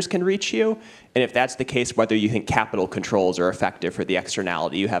international lenders can reach you, and if that's the case, whether you think capital controls are effective for the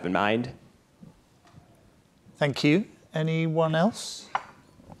externality you have in mind. Thank you. Anyone else?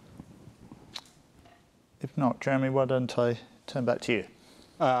 If not, Jeremy, why don't I turn back to you?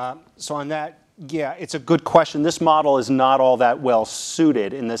 So on that, yeah, it's a good question. This model is not all that well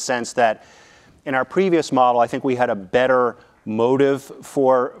suited in the sense that in our previous model, I think we had a better motive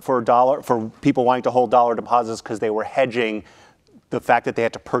for people wanting to hold dollar deposits because they were hedging the fact that they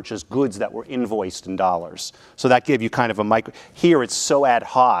had to purchase goods that were invoiced in dollars. So that gave you kind of a micro. Here it's so ad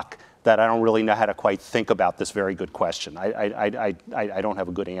hoc that I don't really know how to quite think about this very good question. I don't have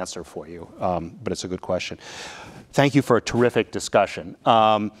a good answer for you, but it's a good question. Thank you for a terrific discussion.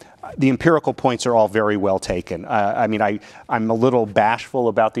 The empirical points are all very well taken. I mean, I'm a little bashful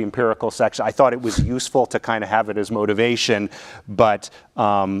about the empirical section. I thought it was useful to kind of have it as motivation, but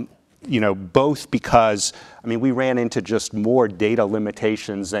both because, I mean, we ran into just more data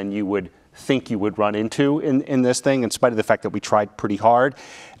limitations than you would think you would run into in this thing, in spite of the fact that we tried pretty hard.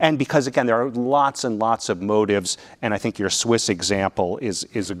 And because, again, there are lots and lots of motives, and I think your Swiss example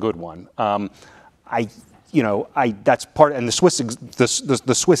is a good one. That's part, and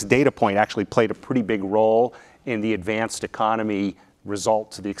the Swiss data point actually played a pretty big role in the advanced economy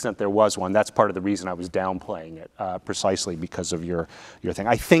result to the extent there was one. That's part of the reason I was downplaying it, precisely because of your thing.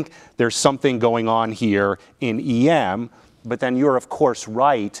 I think there's something going on here in EM, but then you're of course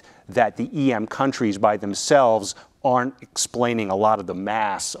right that the EM countries by themselves aren't explaining a lot of the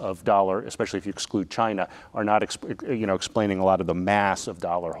mass of dollar, especially if you exclude China, are not explaining a lot of the mass of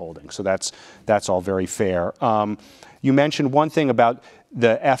dollar holding. So that's all very fair. You mentioned one thing about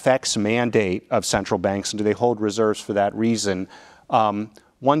the FX mandate of central banks, and do they hold reserves for that reason?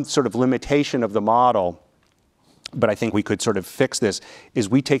 One sort of limitation of the model, but I think we could sort of fix this, is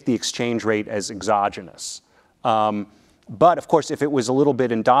we take the exchange rate as exogenous. But of course, if it was a little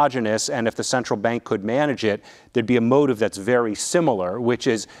bit endogenous and if the central bank could manage it, there'd be a motive that's very similar, which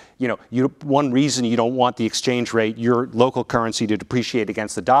is, one reason you don't want the exchange rate, your local currency, to depreciate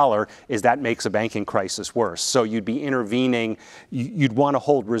against the dollar is that makes a banking crisis worse. So you'd be intervening, you'd want to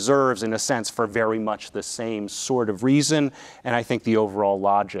hold reserves in a sense for very much the same sort of reason, and I think the overall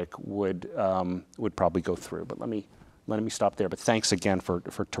logic would probably go through. But let me stop there, but thanks again for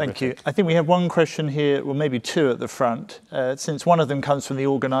terrific. Thank you. I think we have one question here, well, maybe two at the front. Since one of them comes from the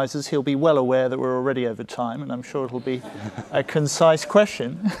organisers, he'll be well aware that we're already over time, and I'm sure it'll be a concise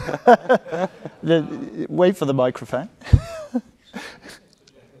question. Wait for the microphone.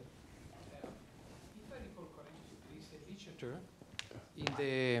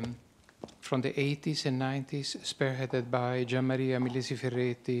 From the 80s and 90s, spearheaded by Gianmaria Millesi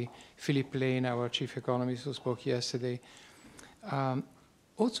Ferretti, Philip Lane, our chief economist who spoke yesterday,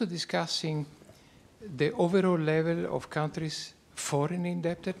 also discussing the overall level of countries' foreign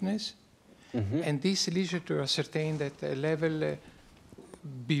indebtedness. Mm-hmm. And this literature ascertained that a level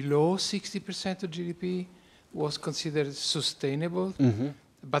below 60% of GDP was considered sustainable. Mm-hmm.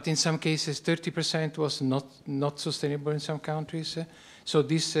 But in some cases, 30% was not sustainable in some countries. So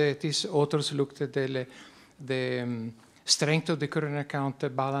these authors looked at the strength of the current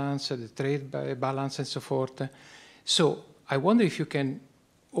account balance, the trade balance, and so forth. So I wonder if you can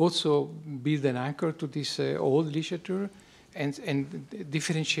also build an anchor to this old literature and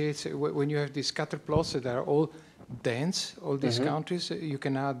differentiate when you have these scatter plots that are all dense, all these mm-hmm. countries. You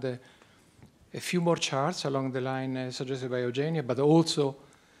can add a few more charts along the line suggested by Evgenia, but also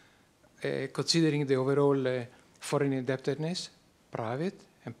considering the overall foreign indebtedness, private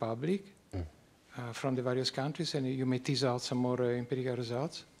and public, from the various countries, and you may tease out some more empirical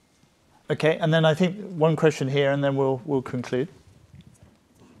results. Okay, and then I think one question here, and then we'll conclude.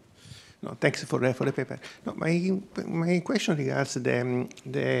 No, thanks for the paper. No, my question regards the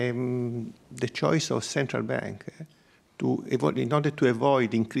choice of central bank in order to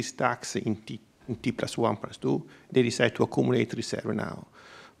avoid increased tax in T+1+2, they decide to accumulate reserve now.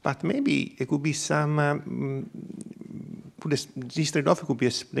 But maybe it could be some, this trade-off could be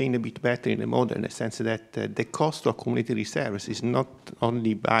explained a bit better in the model, in the sense that the cost of accumulated reserves is not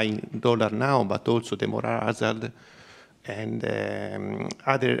only buying dollar now, but also the moral hazard and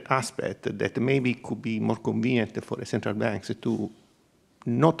other aspects that maybe could be more convenient for the central banks to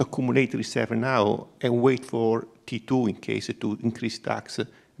not accumulate reserve now and wait for T2 in case to increase tax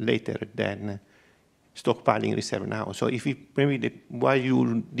later than stockpiling reserve now. So if why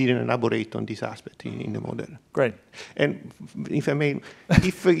you didn't elaborate on this aspect in the model? Great. And if I may,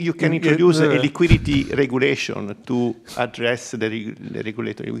 if you can introduce a liquidity regulation to address the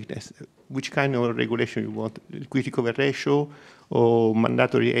regulatory weakness, which kind of regulation you want? Liquidity cover ratio, or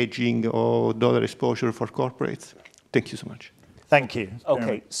mandatory hedging, or dollar exposure for corporates? Thank you so much. Thank you.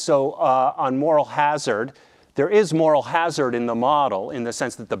 Okay, so on moral hazard, there is moral hazard in the model in the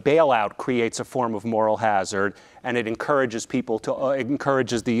sense that the bailout creates a form of moral hazard, and it encourages people to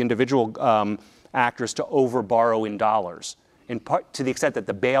encourages the individual actors to overborrow in dollars, in part to the extent that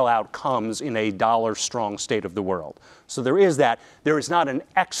the bailout comes in a dollar-strong state of the world. So there is that. There is not an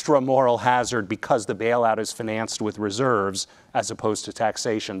extra moral hazard because the bailout is financed with reserves as opposed to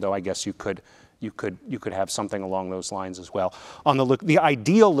taxation, though I guess you could have something along those lines as well. On the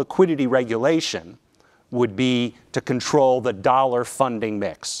ideal liquidity regulation would be to control the dollar funding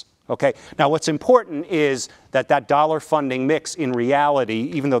mix. Okay? Now what's important is that dollar funding mix in reality,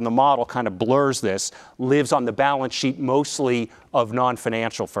 even though the model kind of blurs this, lives on the balance sheet mostly of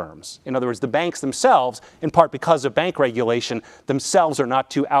non-financial firms. In other words, the banks themselves, in part because of bank regulation, themselves are not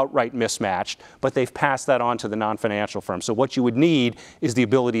too outright mismatched, but they've passed that on to the non-financial firms. So what you would need is the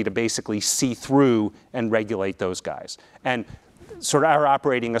ability to basically see through and regulate those guys. And sort of our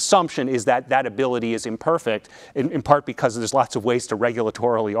operating assumption is that that ability is imperfect, in part because there's lots of ways to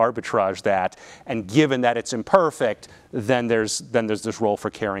regulatorily arbitrage that, and given that it's imperfect, then there's this role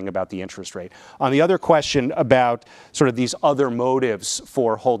for caring about the interest rate. On the other question about sort of these other motives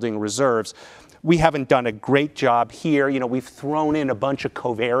for holding reserves, we haven't done a great job here. You know, we've thrown in a bunch of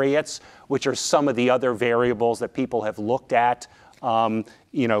covariates, which are some of the other variables that people have looked at,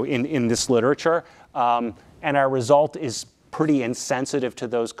 you know, in this literature, and our result is pretty insensitive to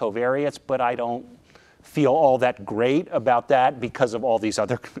those covariates, but I don't feel all that great about that because of all these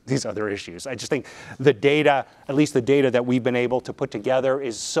other issues. I just think the data, at least the data that we've been able to put together,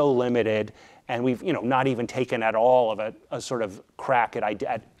 is so limited, and we've not even taken at all of a sort of crack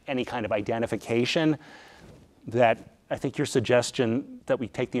at any kind of identification, that I think your suggestion that we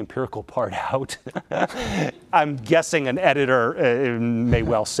take the empirical part out, I'm guessing an editor may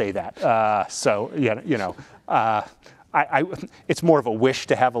well say that. So it's more of a wish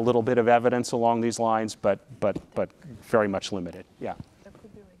to have a little bit of evidence along these lines, but very much limited. Yeah. There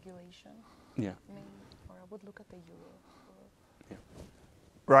could be regulation. Yeah. Maybe, or I would look at the euro. Yeah.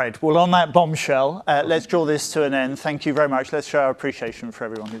 Right. Well, on that bombshell, let's draw this to an end. Thank you very much. Let's show our appreciation for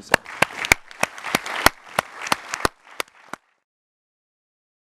everyone who's there.